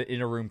 the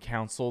inter-room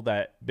council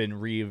that been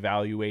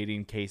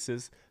reevaluating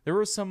cases, "there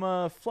were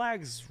some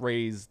flags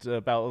raised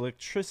about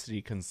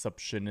electricity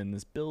consumption in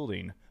this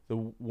building." The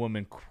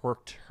woman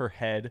quirked her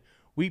head.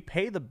 "We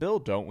pay the bill,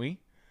 don't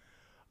we?"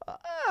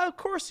 Of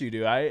course you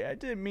do. I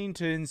didn't mean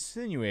to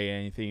insinuate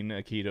anything."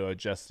 Akito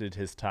adjusted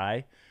his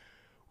tie.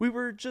 "We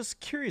were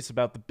just curious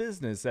about the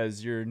business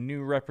as your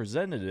new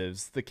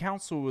representatives. The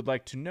council would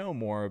like to know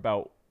more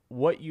about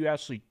what you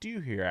actually do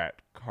here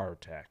at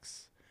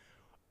Cartex."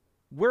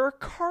 "We're a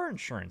car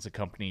insurance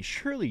company.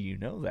 Surely you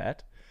know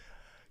that."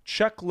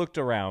 Chuck looked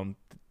around.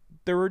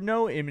 There were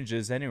no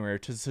images anywhere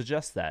to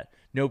suggest that.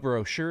 No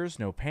brochures,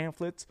 no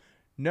pamphlets.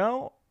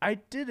 "No, I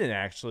didn't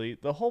actually.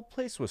 The whole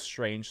place was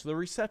strange. The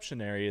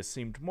reception area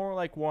seemed more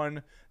like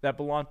one that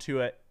belonged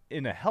to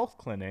in a health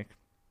clinic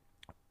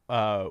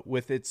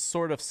with its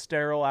sort of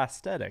sterile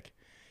aesthetic.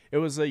 It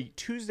was a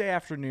Tuesday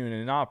afternoon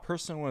and not a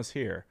person was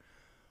here."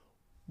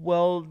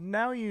 "Well,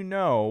 now you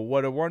know.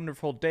 What a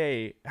wonderful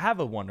day. Have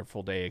a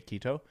wonderful day,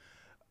 Akito."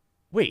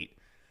 Wait,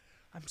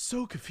 I'm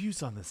so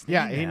confused on this name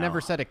Yeah, he now.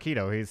 never said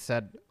Akito. He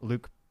said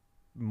Luke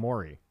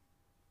Morey.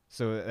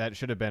 So that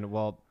should have been,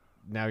 well,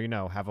 now you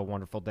know. Have a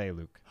wonderful day,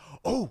 Luke.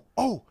 Oh,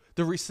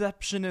 the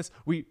receptionist.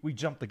 We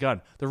jumped the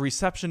gun. The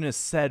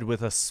receptionist said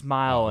with a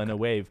smile and a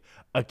wave.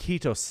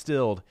 Akito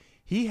stilled.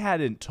 He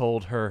hadn't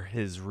told her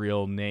his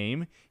real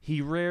name. He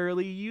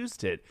rarely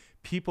used it.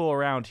 People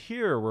around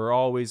here were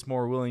always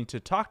more willing to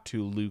talk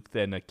to Luke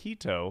than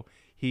Akito.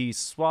 He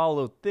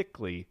swallowed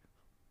thickly.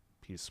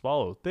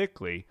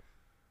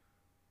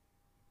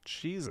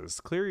 Jesus,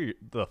 clear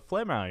the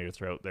phlegm out of your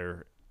throat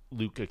there,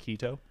 Luke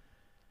Akito.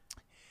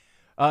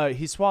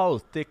 He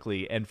swallowed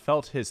thickly and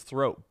felt his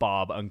throat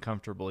bob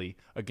uncomfortably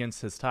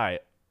against his tie.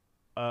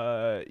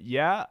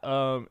 Yeah,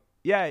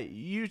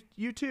 you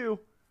too.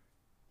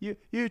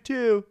 You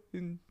too,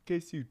 in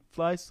case you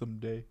fly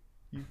someday.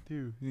 You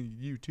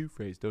too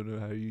phrase. Don't know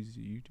how to use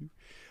you too.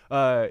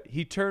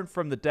 He turned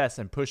from the desk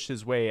and pushed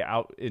his way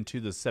out into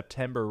the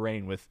September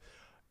rain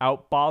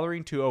without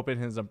bothering to open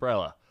his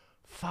umbrella.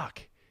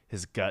 Fuck,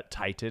 his gut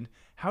tightened.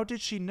 How did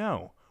she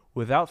know?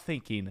 Without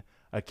thinking,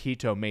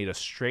 Akito made a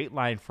straight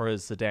line for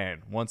his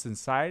sedan. Once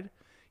inside,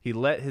 he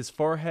let his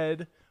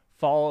forehead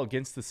fall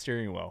against the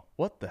steering wheel.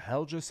 What the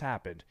hell just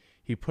happened?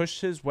 He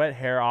pushed his wet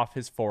hair off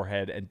his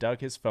forehead and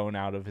dug his phone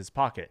out of his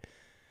pocket.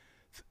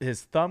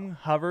 His thumb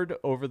hovered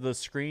over the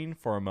screen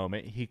for a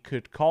moment. He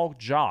could call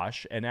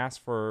Josh and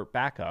ask for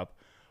backup,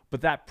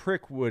 but that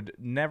prick would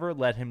never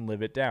let him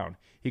live it down.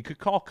 He could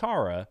call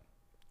Kara,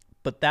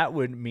 but that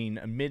would mean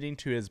admitting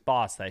to his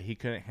boss that he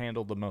couldn't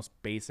handle the most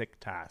basic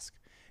task.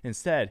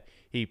 Instead,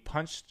 he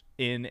punched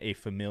in a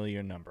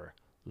familiar number.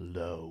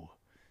 "Low,"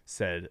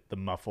 said the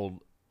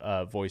muffled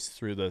voice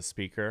through the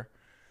speaker,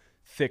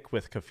 thick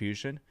with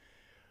confusion.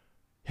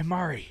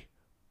 "Himari,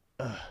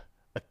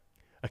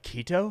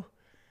 Akito?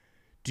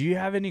 Do you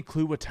have any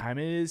clue what time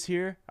it is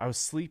here? I was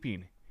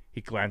sleeping." He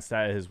glanced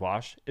at his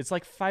watch. "It's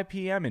like 5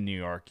 p.m. in New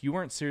York. You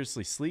weren't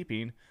seriously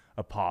sleeping."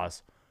 A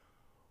pause.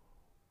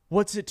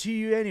 "What's it to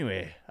you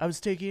anyway? I was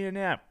taking a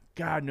nap.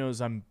 God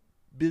knows I'm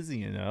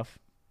busy enough."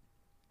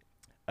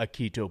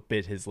 Akito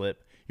bit his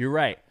lip. "You're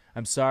right.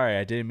 I'm sorry.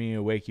 I didn't mean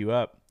to wake you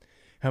up."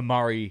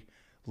 Himari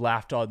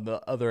laughed on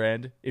the other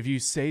end. "If you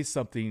say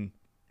something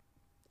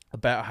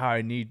about how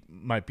I need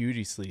my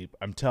beauty sleep,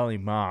 I'm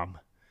telling Mom."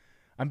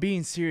 "I'm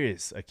being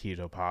serious."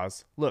 Akito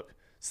paused. "Look,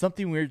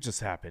 something weird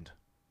just happened."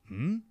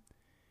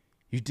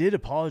 You did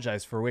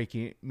apologize for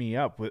waking me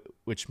up,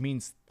 which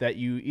means that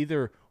you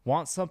either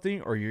want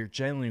something or you're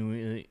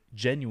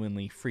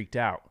genuinely freaked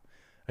out.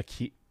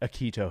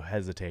 Akito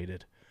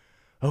hesitated.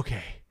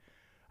 Okay,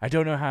 I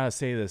don't know how to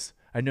say this.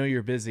 I know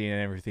you're busy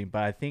and everything,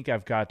 but I think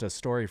I've got a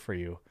story for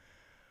you.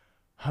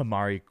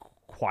 Hamari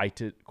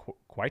quieted?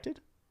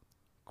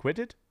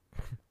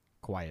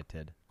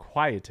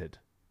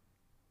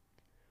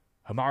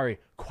 Hamari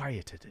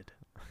quieted it.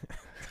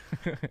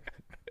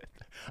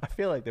 I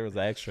feel like there was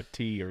an extra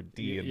T or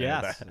D in there.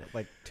 Yes,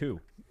 like 2.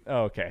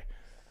 Oh, okay.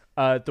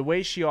 The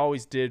way she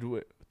always did.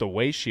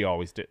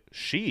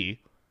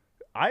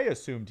 I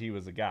assumed he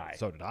was a guy.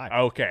 So did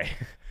I. Okay.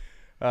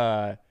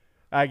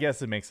 I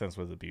guess it makes sense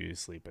with the beauty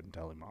sleep and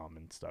telling mom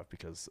and stuff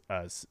because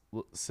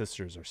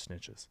sisters are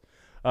snitches.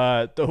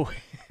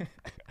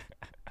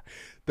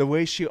 The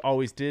way she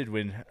always did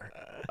when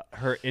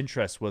her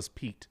interest was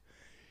piqued.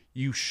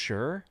 You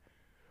sure?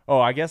 Oh,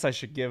 I guess I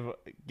should give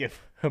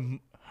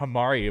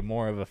Hamari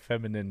more of a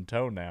feminine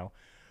tone now.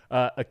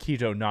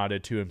 Akito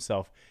nodded to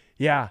himself.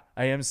 Yeah,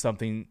 I am.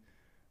 Something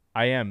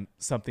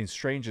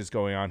strange is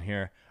going on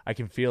here. I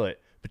can feel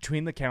it.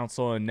 Between the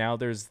council and now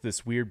there's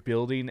this weird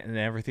building and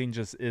everything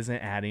just isn't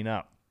adding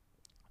up.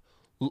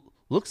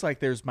 Looks like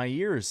there's my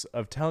years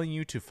of telling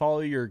you to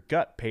follow your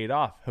gut paid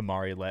off.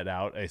 Hamari let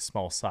out a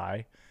small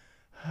sigh.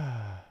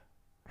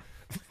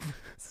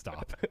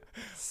 Stop it.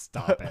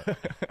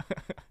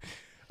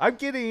 I'm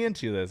getting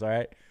into this, all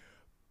right?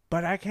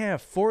 But I can't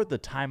afford the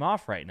time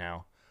off right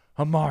now.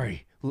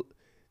 Hamari,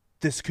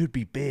 this could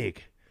be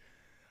big.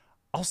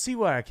 I'll see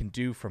what I can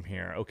do from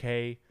here,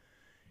 okay?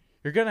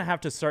 You're going to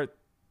have to start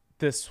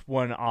this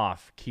one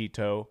off,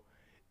 Kito.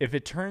 If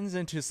it turns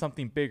into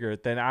something bigger,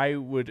 then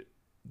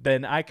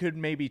I could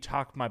maybe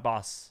talk to my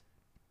boss.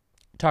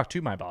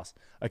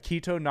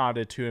 Akito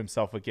nodded to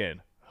himself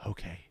again.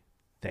 Okay,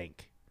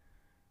 think.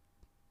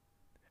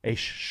 A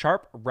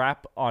sharp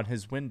rap on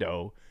his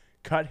window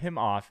cut him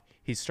off.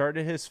 He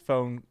started his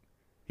phone.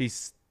 He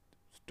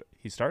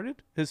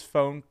started his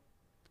phone,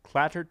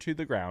 clattered to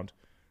the ground.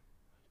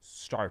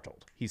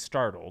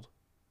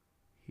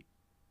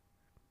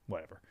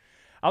 Whatever.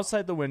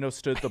 Outside the window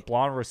stood the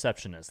blonde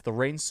receptionist. The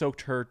rain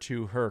soaked her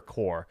to her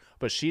core,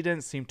 but she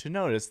didn't seem to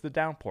notice the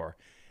downpour.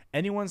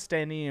 Anyone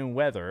standing in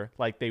weather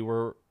like they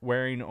were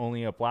wearing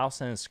only a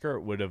blouse and a skirt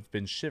would have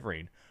been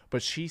shivering,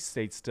 but she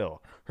stayed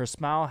still. Her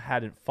smile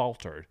hadn't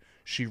faltered.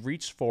 She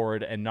reached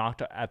forward and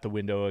knocked at the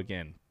window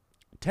again.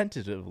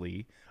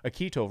 Tentatively,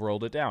 Akito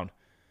rolled it down.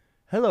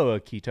 Hello,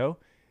 Akito.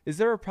 Is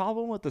there a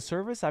problem with the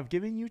service I've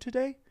given you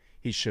today?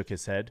 He shook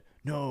his head.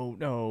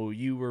 No,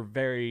 you were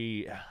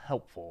very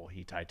helpful.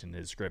 He tightened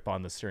his grip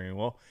on the steering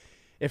wheel.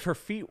 If her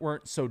feet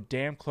weren't so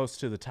damn close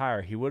to the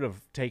tire, he would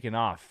have taken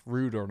off,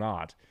 rude or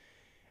not.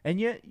 And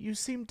yet you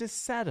seem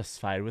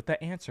dissatisfied with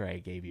the answer I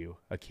gave you.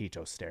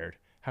 Akito stared.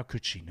 How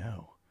could she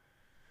know?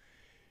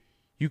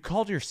 You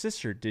called your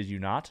sister, did you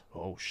not?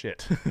 Oh,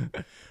 shit.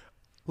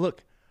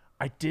 Look,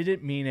 I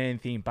didn't mean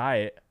anything by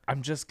it.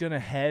 I'm just going to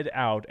head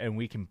out and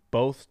we can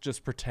both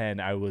just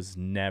pretend I was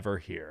never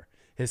here.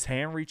 His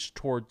hand reached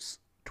toward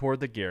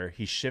the gear.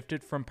 He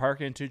shifted from park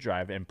into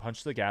drive and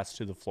punched the gas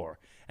to the floor,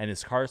 and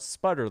his car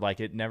sputtered like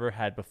it never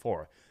had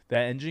before. The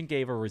engine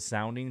gave a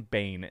resounding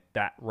bang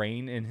that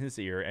rang in his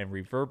ear and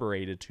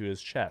reverberated to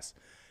his chest.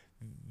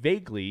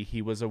 Vaguely,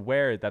 he was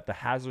aware that the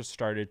hazard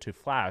started to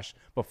flash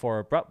before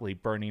abruptly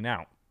burning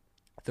out.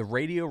 The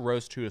radio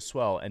rose to a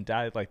swell and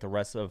died like the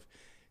rest of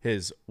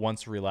his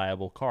once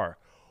reliable car.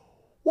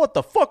 What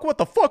the fuck?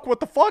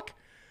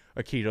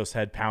 Akito's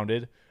head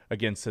pounded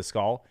against his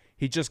skull.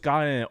 He just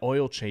got an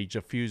oil change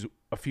a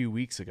few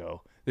weeks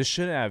ago. This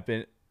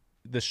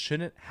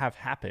shouldn't have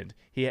happened.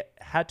 He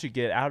had to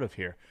get out of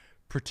here.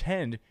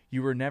 Pretend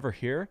you were never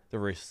here? The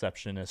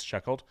receptionist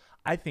chuckled.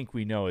 I think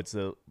we know it's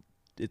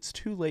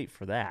too late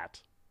for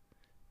that.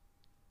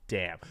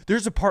 Damn.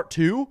 There's a part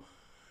 2?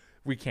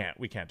 We can't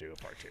do a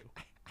part 2.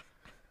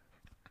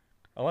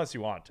 Unless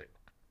you want to.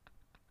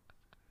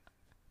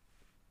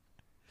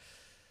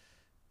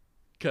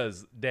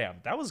 Cause damn,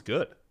 that was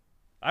good.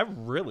 I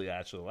really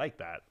actually like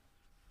that.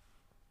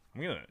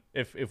 I'm gonna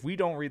if we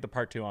don't read the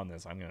part 2 on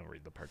this, I'm gonna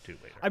read the part 2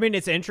 later. I mean,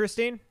 it's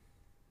interesting,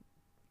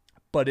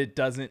 but it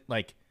doesn't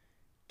like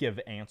give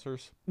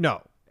answers.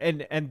 No,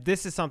 and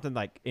this is something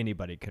like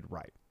anybody could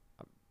write,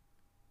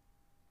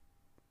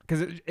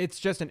 because it's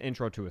just an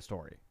intro to a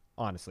story.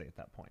 Honestly, at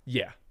that point,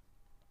 yeah.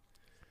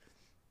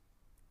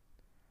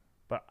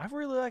 But I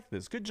really like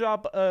this. Good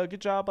job,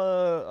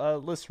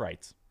 list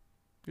writes.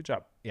 Good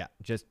job. Yeah,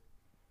 just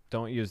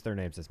don't use their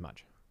names as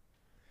much.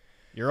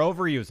 You're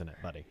overusing it,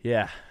 buddy.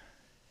 Yeah.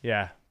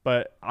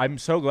 But I'm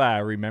so glad I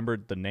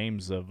remembered the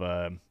names of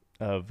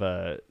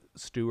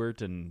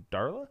Stuart and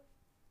Darla.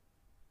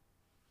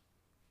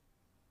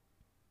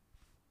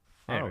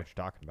 I don't know what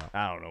you're talking about.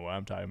 I don't know what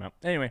I'm talking about.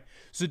 Anyway,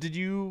 so did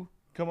you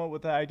come up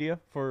with the idea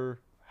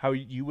for how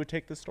you would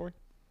take this story?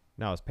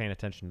 No, I was paying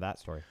attention to that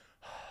story.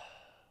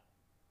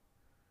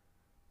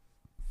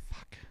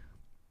 Fuck.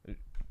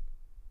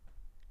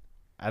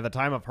 At the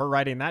time of her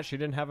writing that, she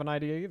didn't have an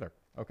idea either.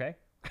 Okay.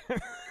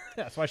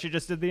 That's why she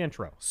just did the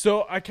intro.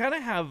 So I kind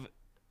of have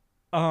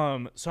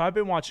so I've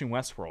been watching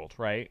Westworld,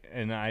 right?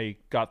 And I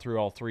got through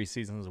all 3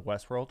 seasons of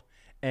Westworld.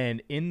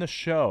 And in the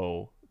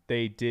show,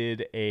 they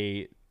did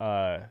a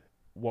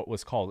what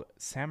was called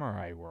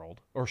Samurai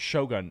World or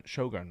Shogun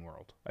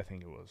World, I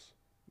think it was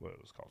what it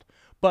was called.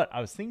 But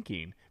I was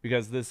thinking,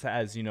 because this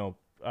has,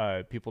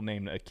 people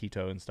named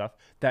Akito and stuff,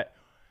 that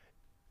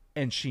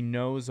and she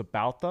knows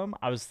about them,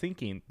 I was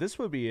thinking this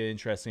would be an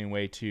interesting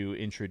way to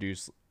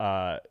introduce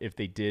if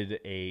they did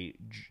a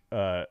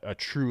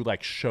true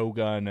like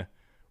Shogun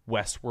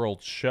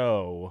Westworld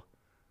show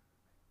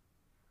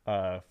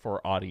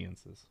for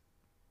audiences.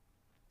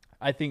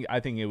 I think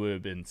it would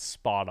have been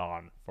spot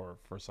on for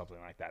something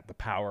like that. The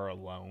power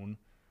alone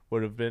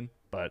would have been,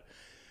 but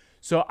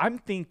so I'm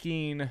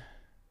thinking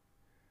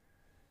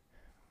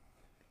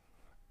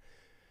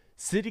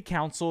city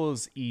council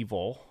is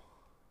evil.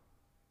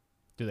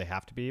 Do they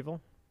have to be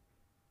evil?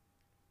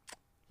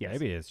 Yes.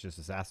 Maybe it's just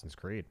Assassin's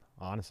Creed,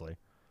 honestly.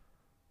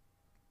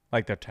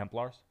 Like the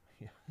Templars?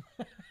 Yeah.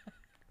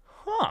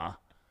 Huh.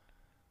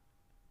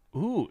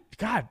 Ooh,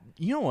 God,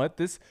 you know what?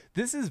 This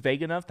is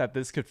vague enough that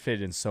this could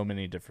fit in so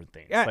many different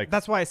things. Yeah, like,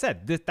 that's why I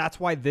said this. That's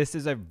why this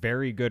is a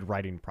very good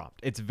writing prompt.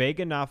 It's vague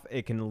enough;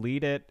 it can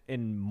lead it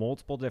in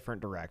multiple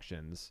different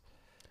directions.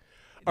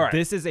 all right.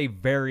 This is a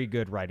very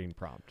good writing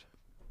prompt.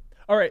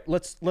 All right,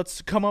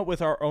 let's come up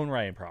with our own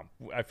writing prompt.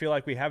 I feel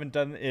like we haven't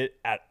done it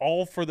at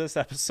all for this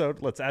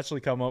episode. Let's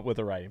actually come up with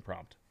a writing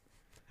prompt.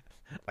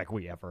 Like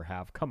we ever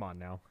have. Come on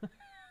now.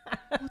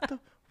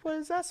 What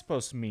is that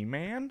supposed to mean,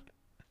 man?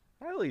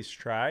 I at least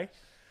try.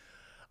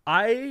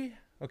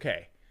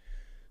 Okay.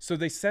 So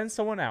they send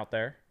someone out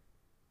there.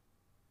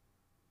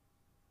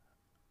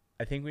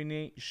 I think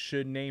we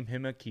should name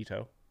him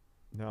Akito.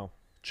 No.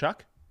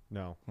 Chuck?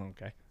 No.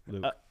 Okay.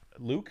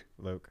 Luke.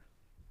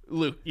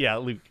 Luke. Yeah,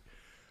 Luke.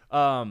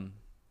 And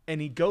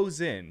he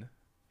goes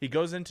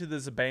into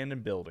this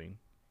abandoned building,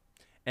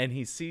 and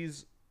he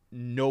sees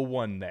no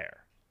one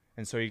there.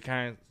 And so he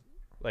kind of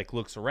like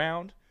looks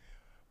around,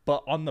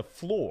 but on the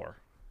floor,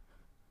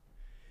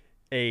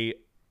 a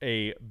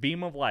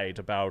beam of light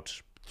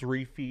about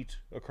 3 feet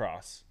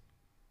across,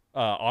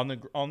 on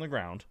the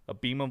ground, a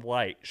beam of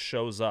light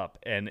shows up,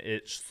 and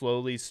it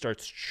slowly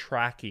starts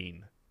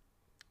tracking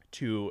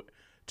to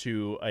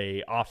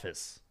a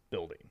office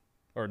building.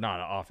 Or not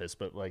an office,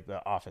 but like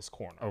the office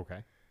corner.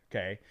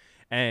 Okay.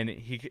 And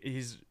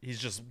he's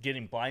just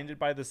getting blinded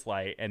by this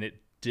light, and it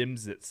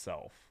dims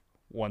itself.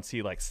 Once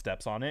he like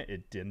steps on it,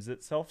 it dims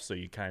itself. So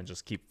you kind of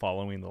just keep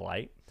following the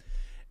light.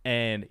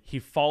 And he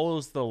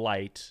follows the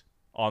light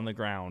on the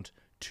ground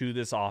to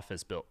this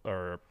office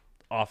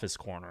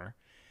corner.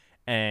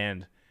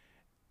 And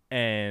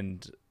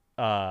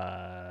the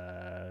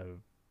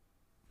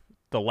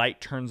light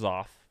turns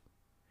off.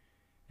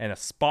 And a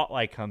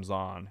spotlight comes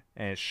on,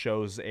 and it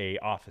shows a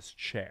office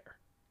chair,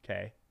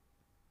 okay?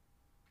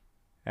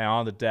 And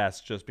on the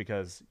desk, just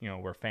because,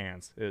 we're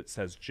fans, it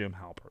says Jim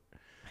Halpert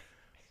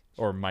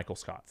or Michael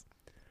Scott.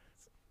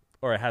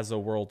 Or it has the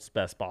world's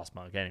best boss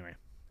mug, anyway.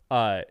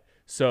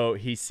 So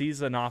he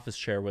sees an office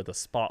chair with a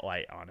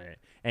spotlight on it,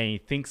 and he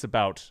thinks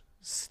about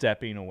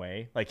stepping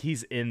away. Like,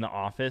 he's in the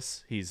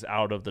office. He's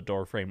out of the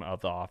doorframe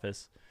of the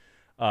office.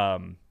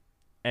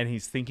 And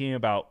he's thinking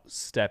about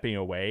stepping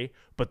away,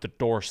 but the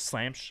door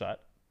slams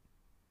shut,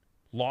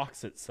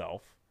 locks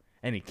itself,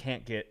 and he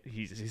can't get.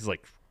 He's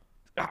like,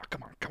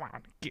 come on,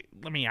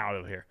 let me out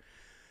of here,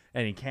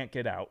 and he can't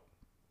get out.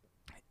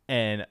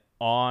 And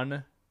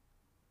on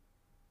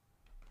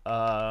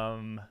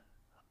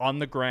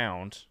the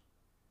ground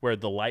where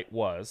the light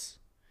was,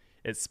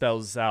 it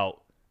spells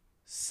out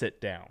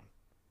 "sit down."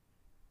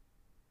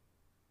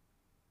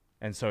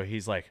 And so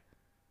he's like,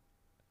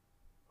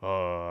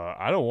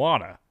 I don't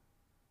wanna.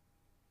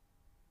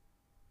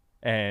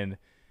 And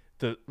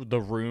the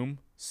room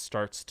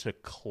starts to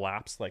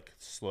collapse, like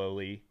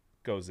slowly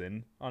goes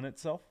in on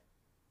itself.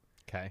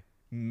 Okay.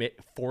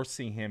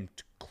 Forcing him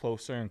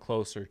closer and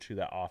closer to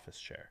that office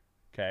chair.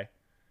 Okay.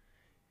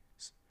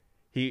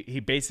 He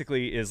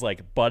basically is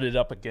like butted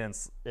up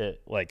against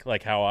it,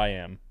 like how I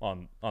am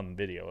on the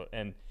video,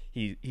 and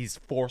he's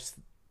forced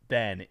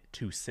then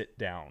to sit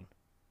down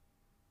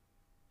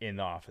in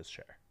the office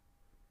chair.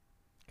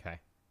 Okay.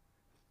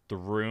 The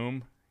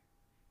room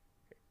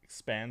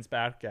expands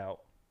back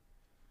out,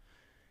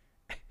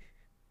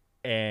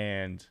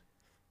 and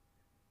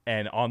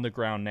on the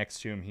ground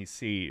next to him, he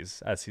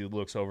sees, as he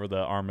looks over the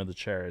arm of the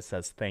chair, it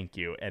says "thank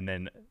you," and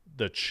then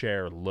the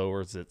chair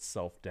lowers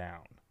itself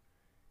down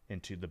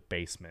into the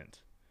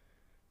basement,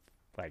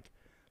 like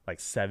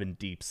 7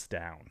 deeps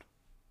down.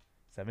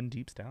 7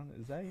 deeps down?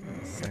 Is that even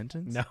a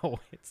sentence? No,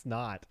 it's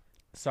not.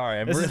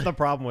 Sorry, This is the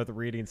problem with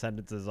reading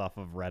sentences off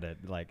of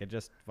Reddit. Like, it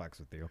just fucks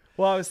with you.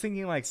 Well, I was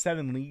thinking like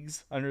 7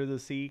 leagues under the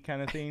sea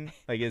kind of thing.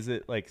 Like, is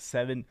it like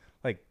 7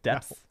 like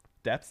depths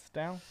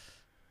down?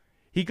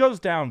 He goes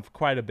down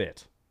quite a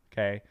bit.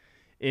 Okay,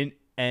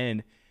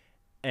 and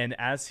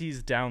as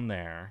he's down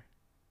there,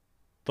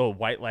 the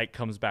white light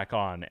comes back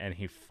on, and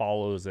he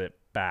follows it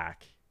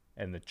back,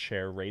 and the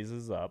chair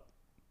raises up,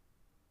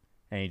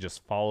 and he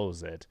just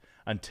follows it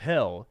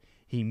until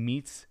he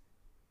meets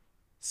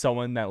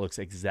someone that looks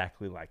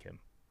exactly like him.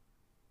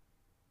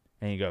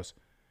 And he goes,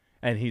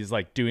 and he's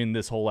like doing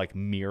this whole like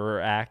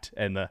mirror act,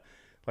 and the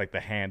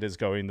hand is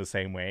going the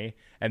same way,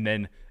 and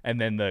then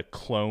the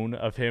clone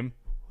of him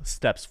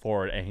steps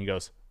forward and he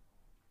goes,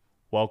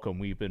 "Welcome,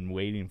 we've been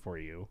waiting for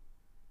you."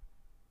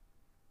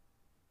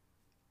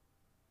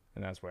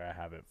 And that's where I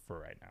have it for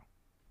right now.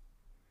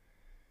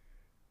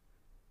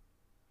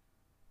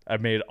 I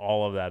made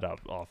all of that up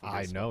off of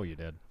I this know one. you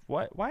did.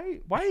 What? Why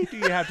do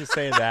you have to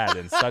say that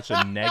in such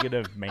a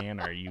negative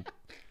manner? You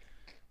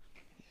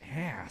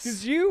ass.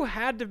 Because you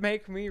had to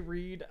make me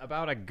read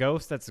about a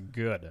ghost that's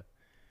good.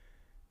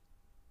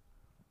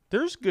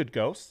 There's good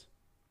ghosts.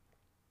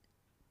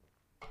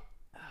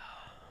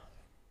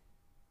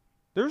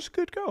 There's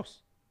good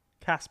ghosts.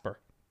 Casper.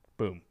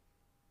 Boom.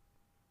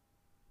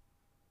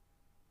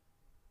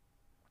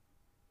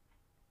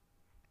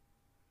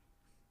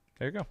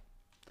 There you go.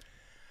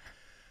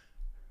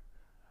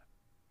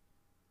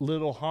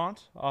 Little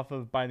Haunt off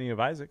of Binding of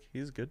Isaac.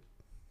 He's good.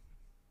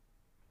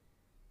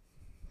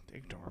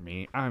 Ignore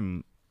me.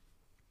 I'm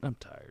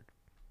tired.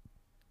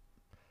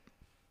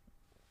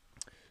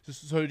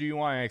 So do you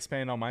want to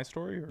expand on my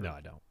story? Or? No,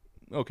 I don't.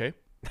 Okay.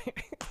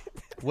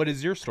 What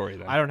is your story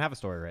then? I don't have a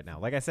story right now.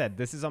 Like I said,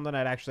 this is something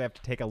I'd actually have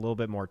to take a little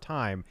bit more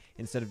time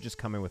instead of just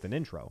coming with an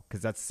intro,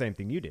 because that's the same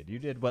thing you did. You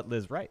did what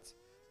Liz writes.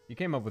 You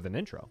came up with an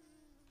intro.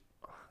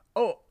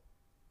 Oh.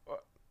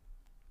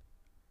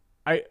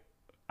 I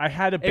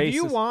had a basis. If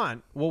you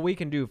want, what we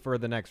can do for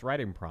the next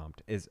writing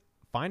prompt is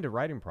find a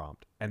writing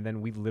prompt, and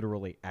then we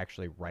literally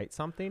actually write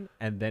something,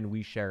 and then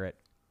we share it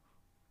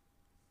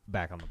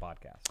back on the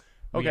podcast.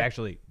 We Okay.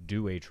 actually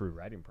do a true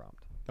writing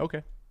prompt.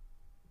 Okay.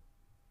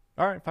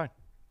 All right, fine.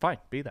 Fine.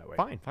 Be that way.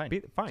 Fine.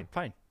 Fine. Fine.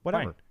 Fine.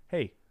 Whatever. Fine.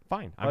 Hey,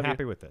 Fine. I'm Love you.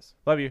 happy with this.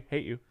 love you.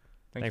 Hate you.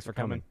 Thanks for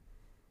coming.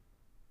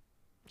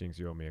 Jinx,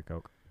 you owe me a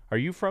Coke. Are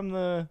you from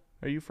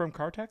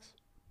Cartex?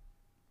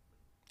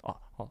 Oh,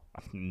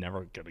 I'm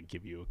never going to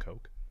give you a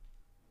Coke.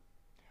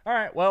 All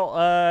right.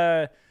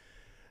 Well,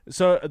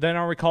 so then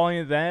are we calling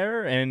it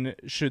there? And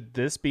should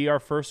this be our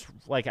first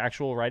like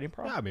actual writing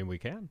prompt? Yeah, I mean, we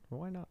can. Well,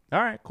 why not?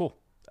 All right, cool.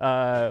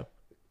 Oh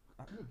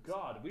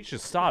God, we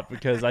should stop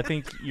because I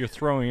think you're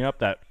throwing up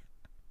that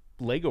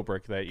Lego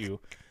brick that you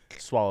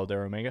swallowed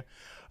there, Omega.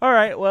 All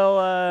right,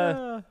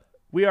 well,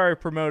 we already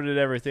promoted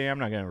everything. I'm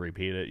not going to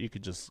repeat it. You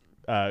could just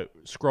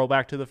scroll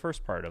back to the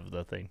first part of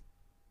the thing.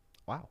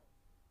 Wow.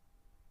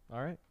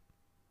 All right.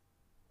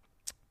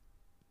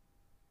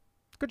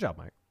 Good job,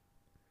 Mike.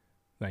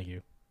 Thank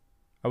you.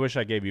 I wish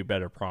I gave you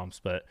better prompts,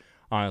 but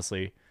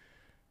honestly,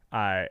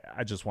 I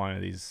just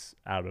wanted these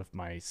out of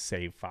my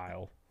save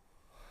file.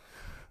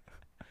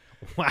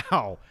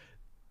 Wow.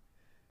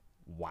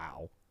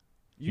 Wow.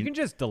 You can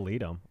just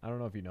delete them. I don't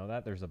know if you know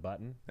that. There's a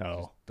button. Oh.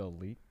 Just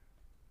delete.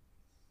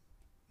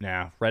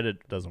 Nah, Reddit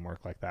doesn't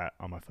work like that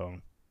on my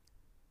phone.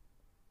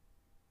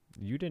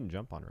 You didn't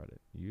jump on Reddit.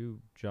 You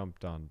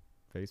jumped on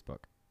Facebook,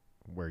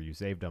 where you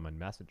saved them in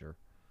Messenger.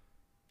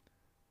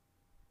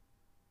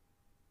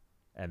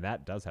 And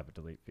that does have a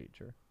delete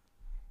feature.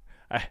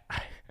 I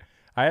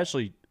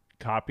actually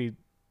copied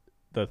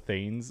the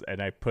things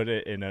and I put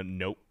it in a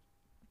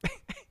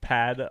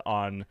notepad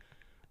on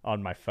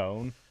my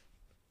phone.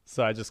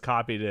 So I just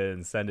copied it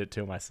and sent it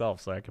to myself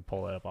so I could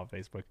pull it up on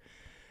Facebook.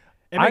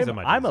 I'm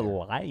a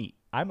liar.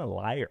 I'm a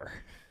liar.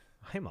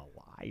 I'm a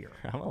liar.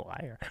 I'm a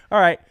liar. All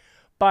right.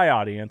 Bye,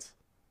 audience.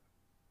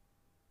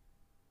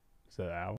 So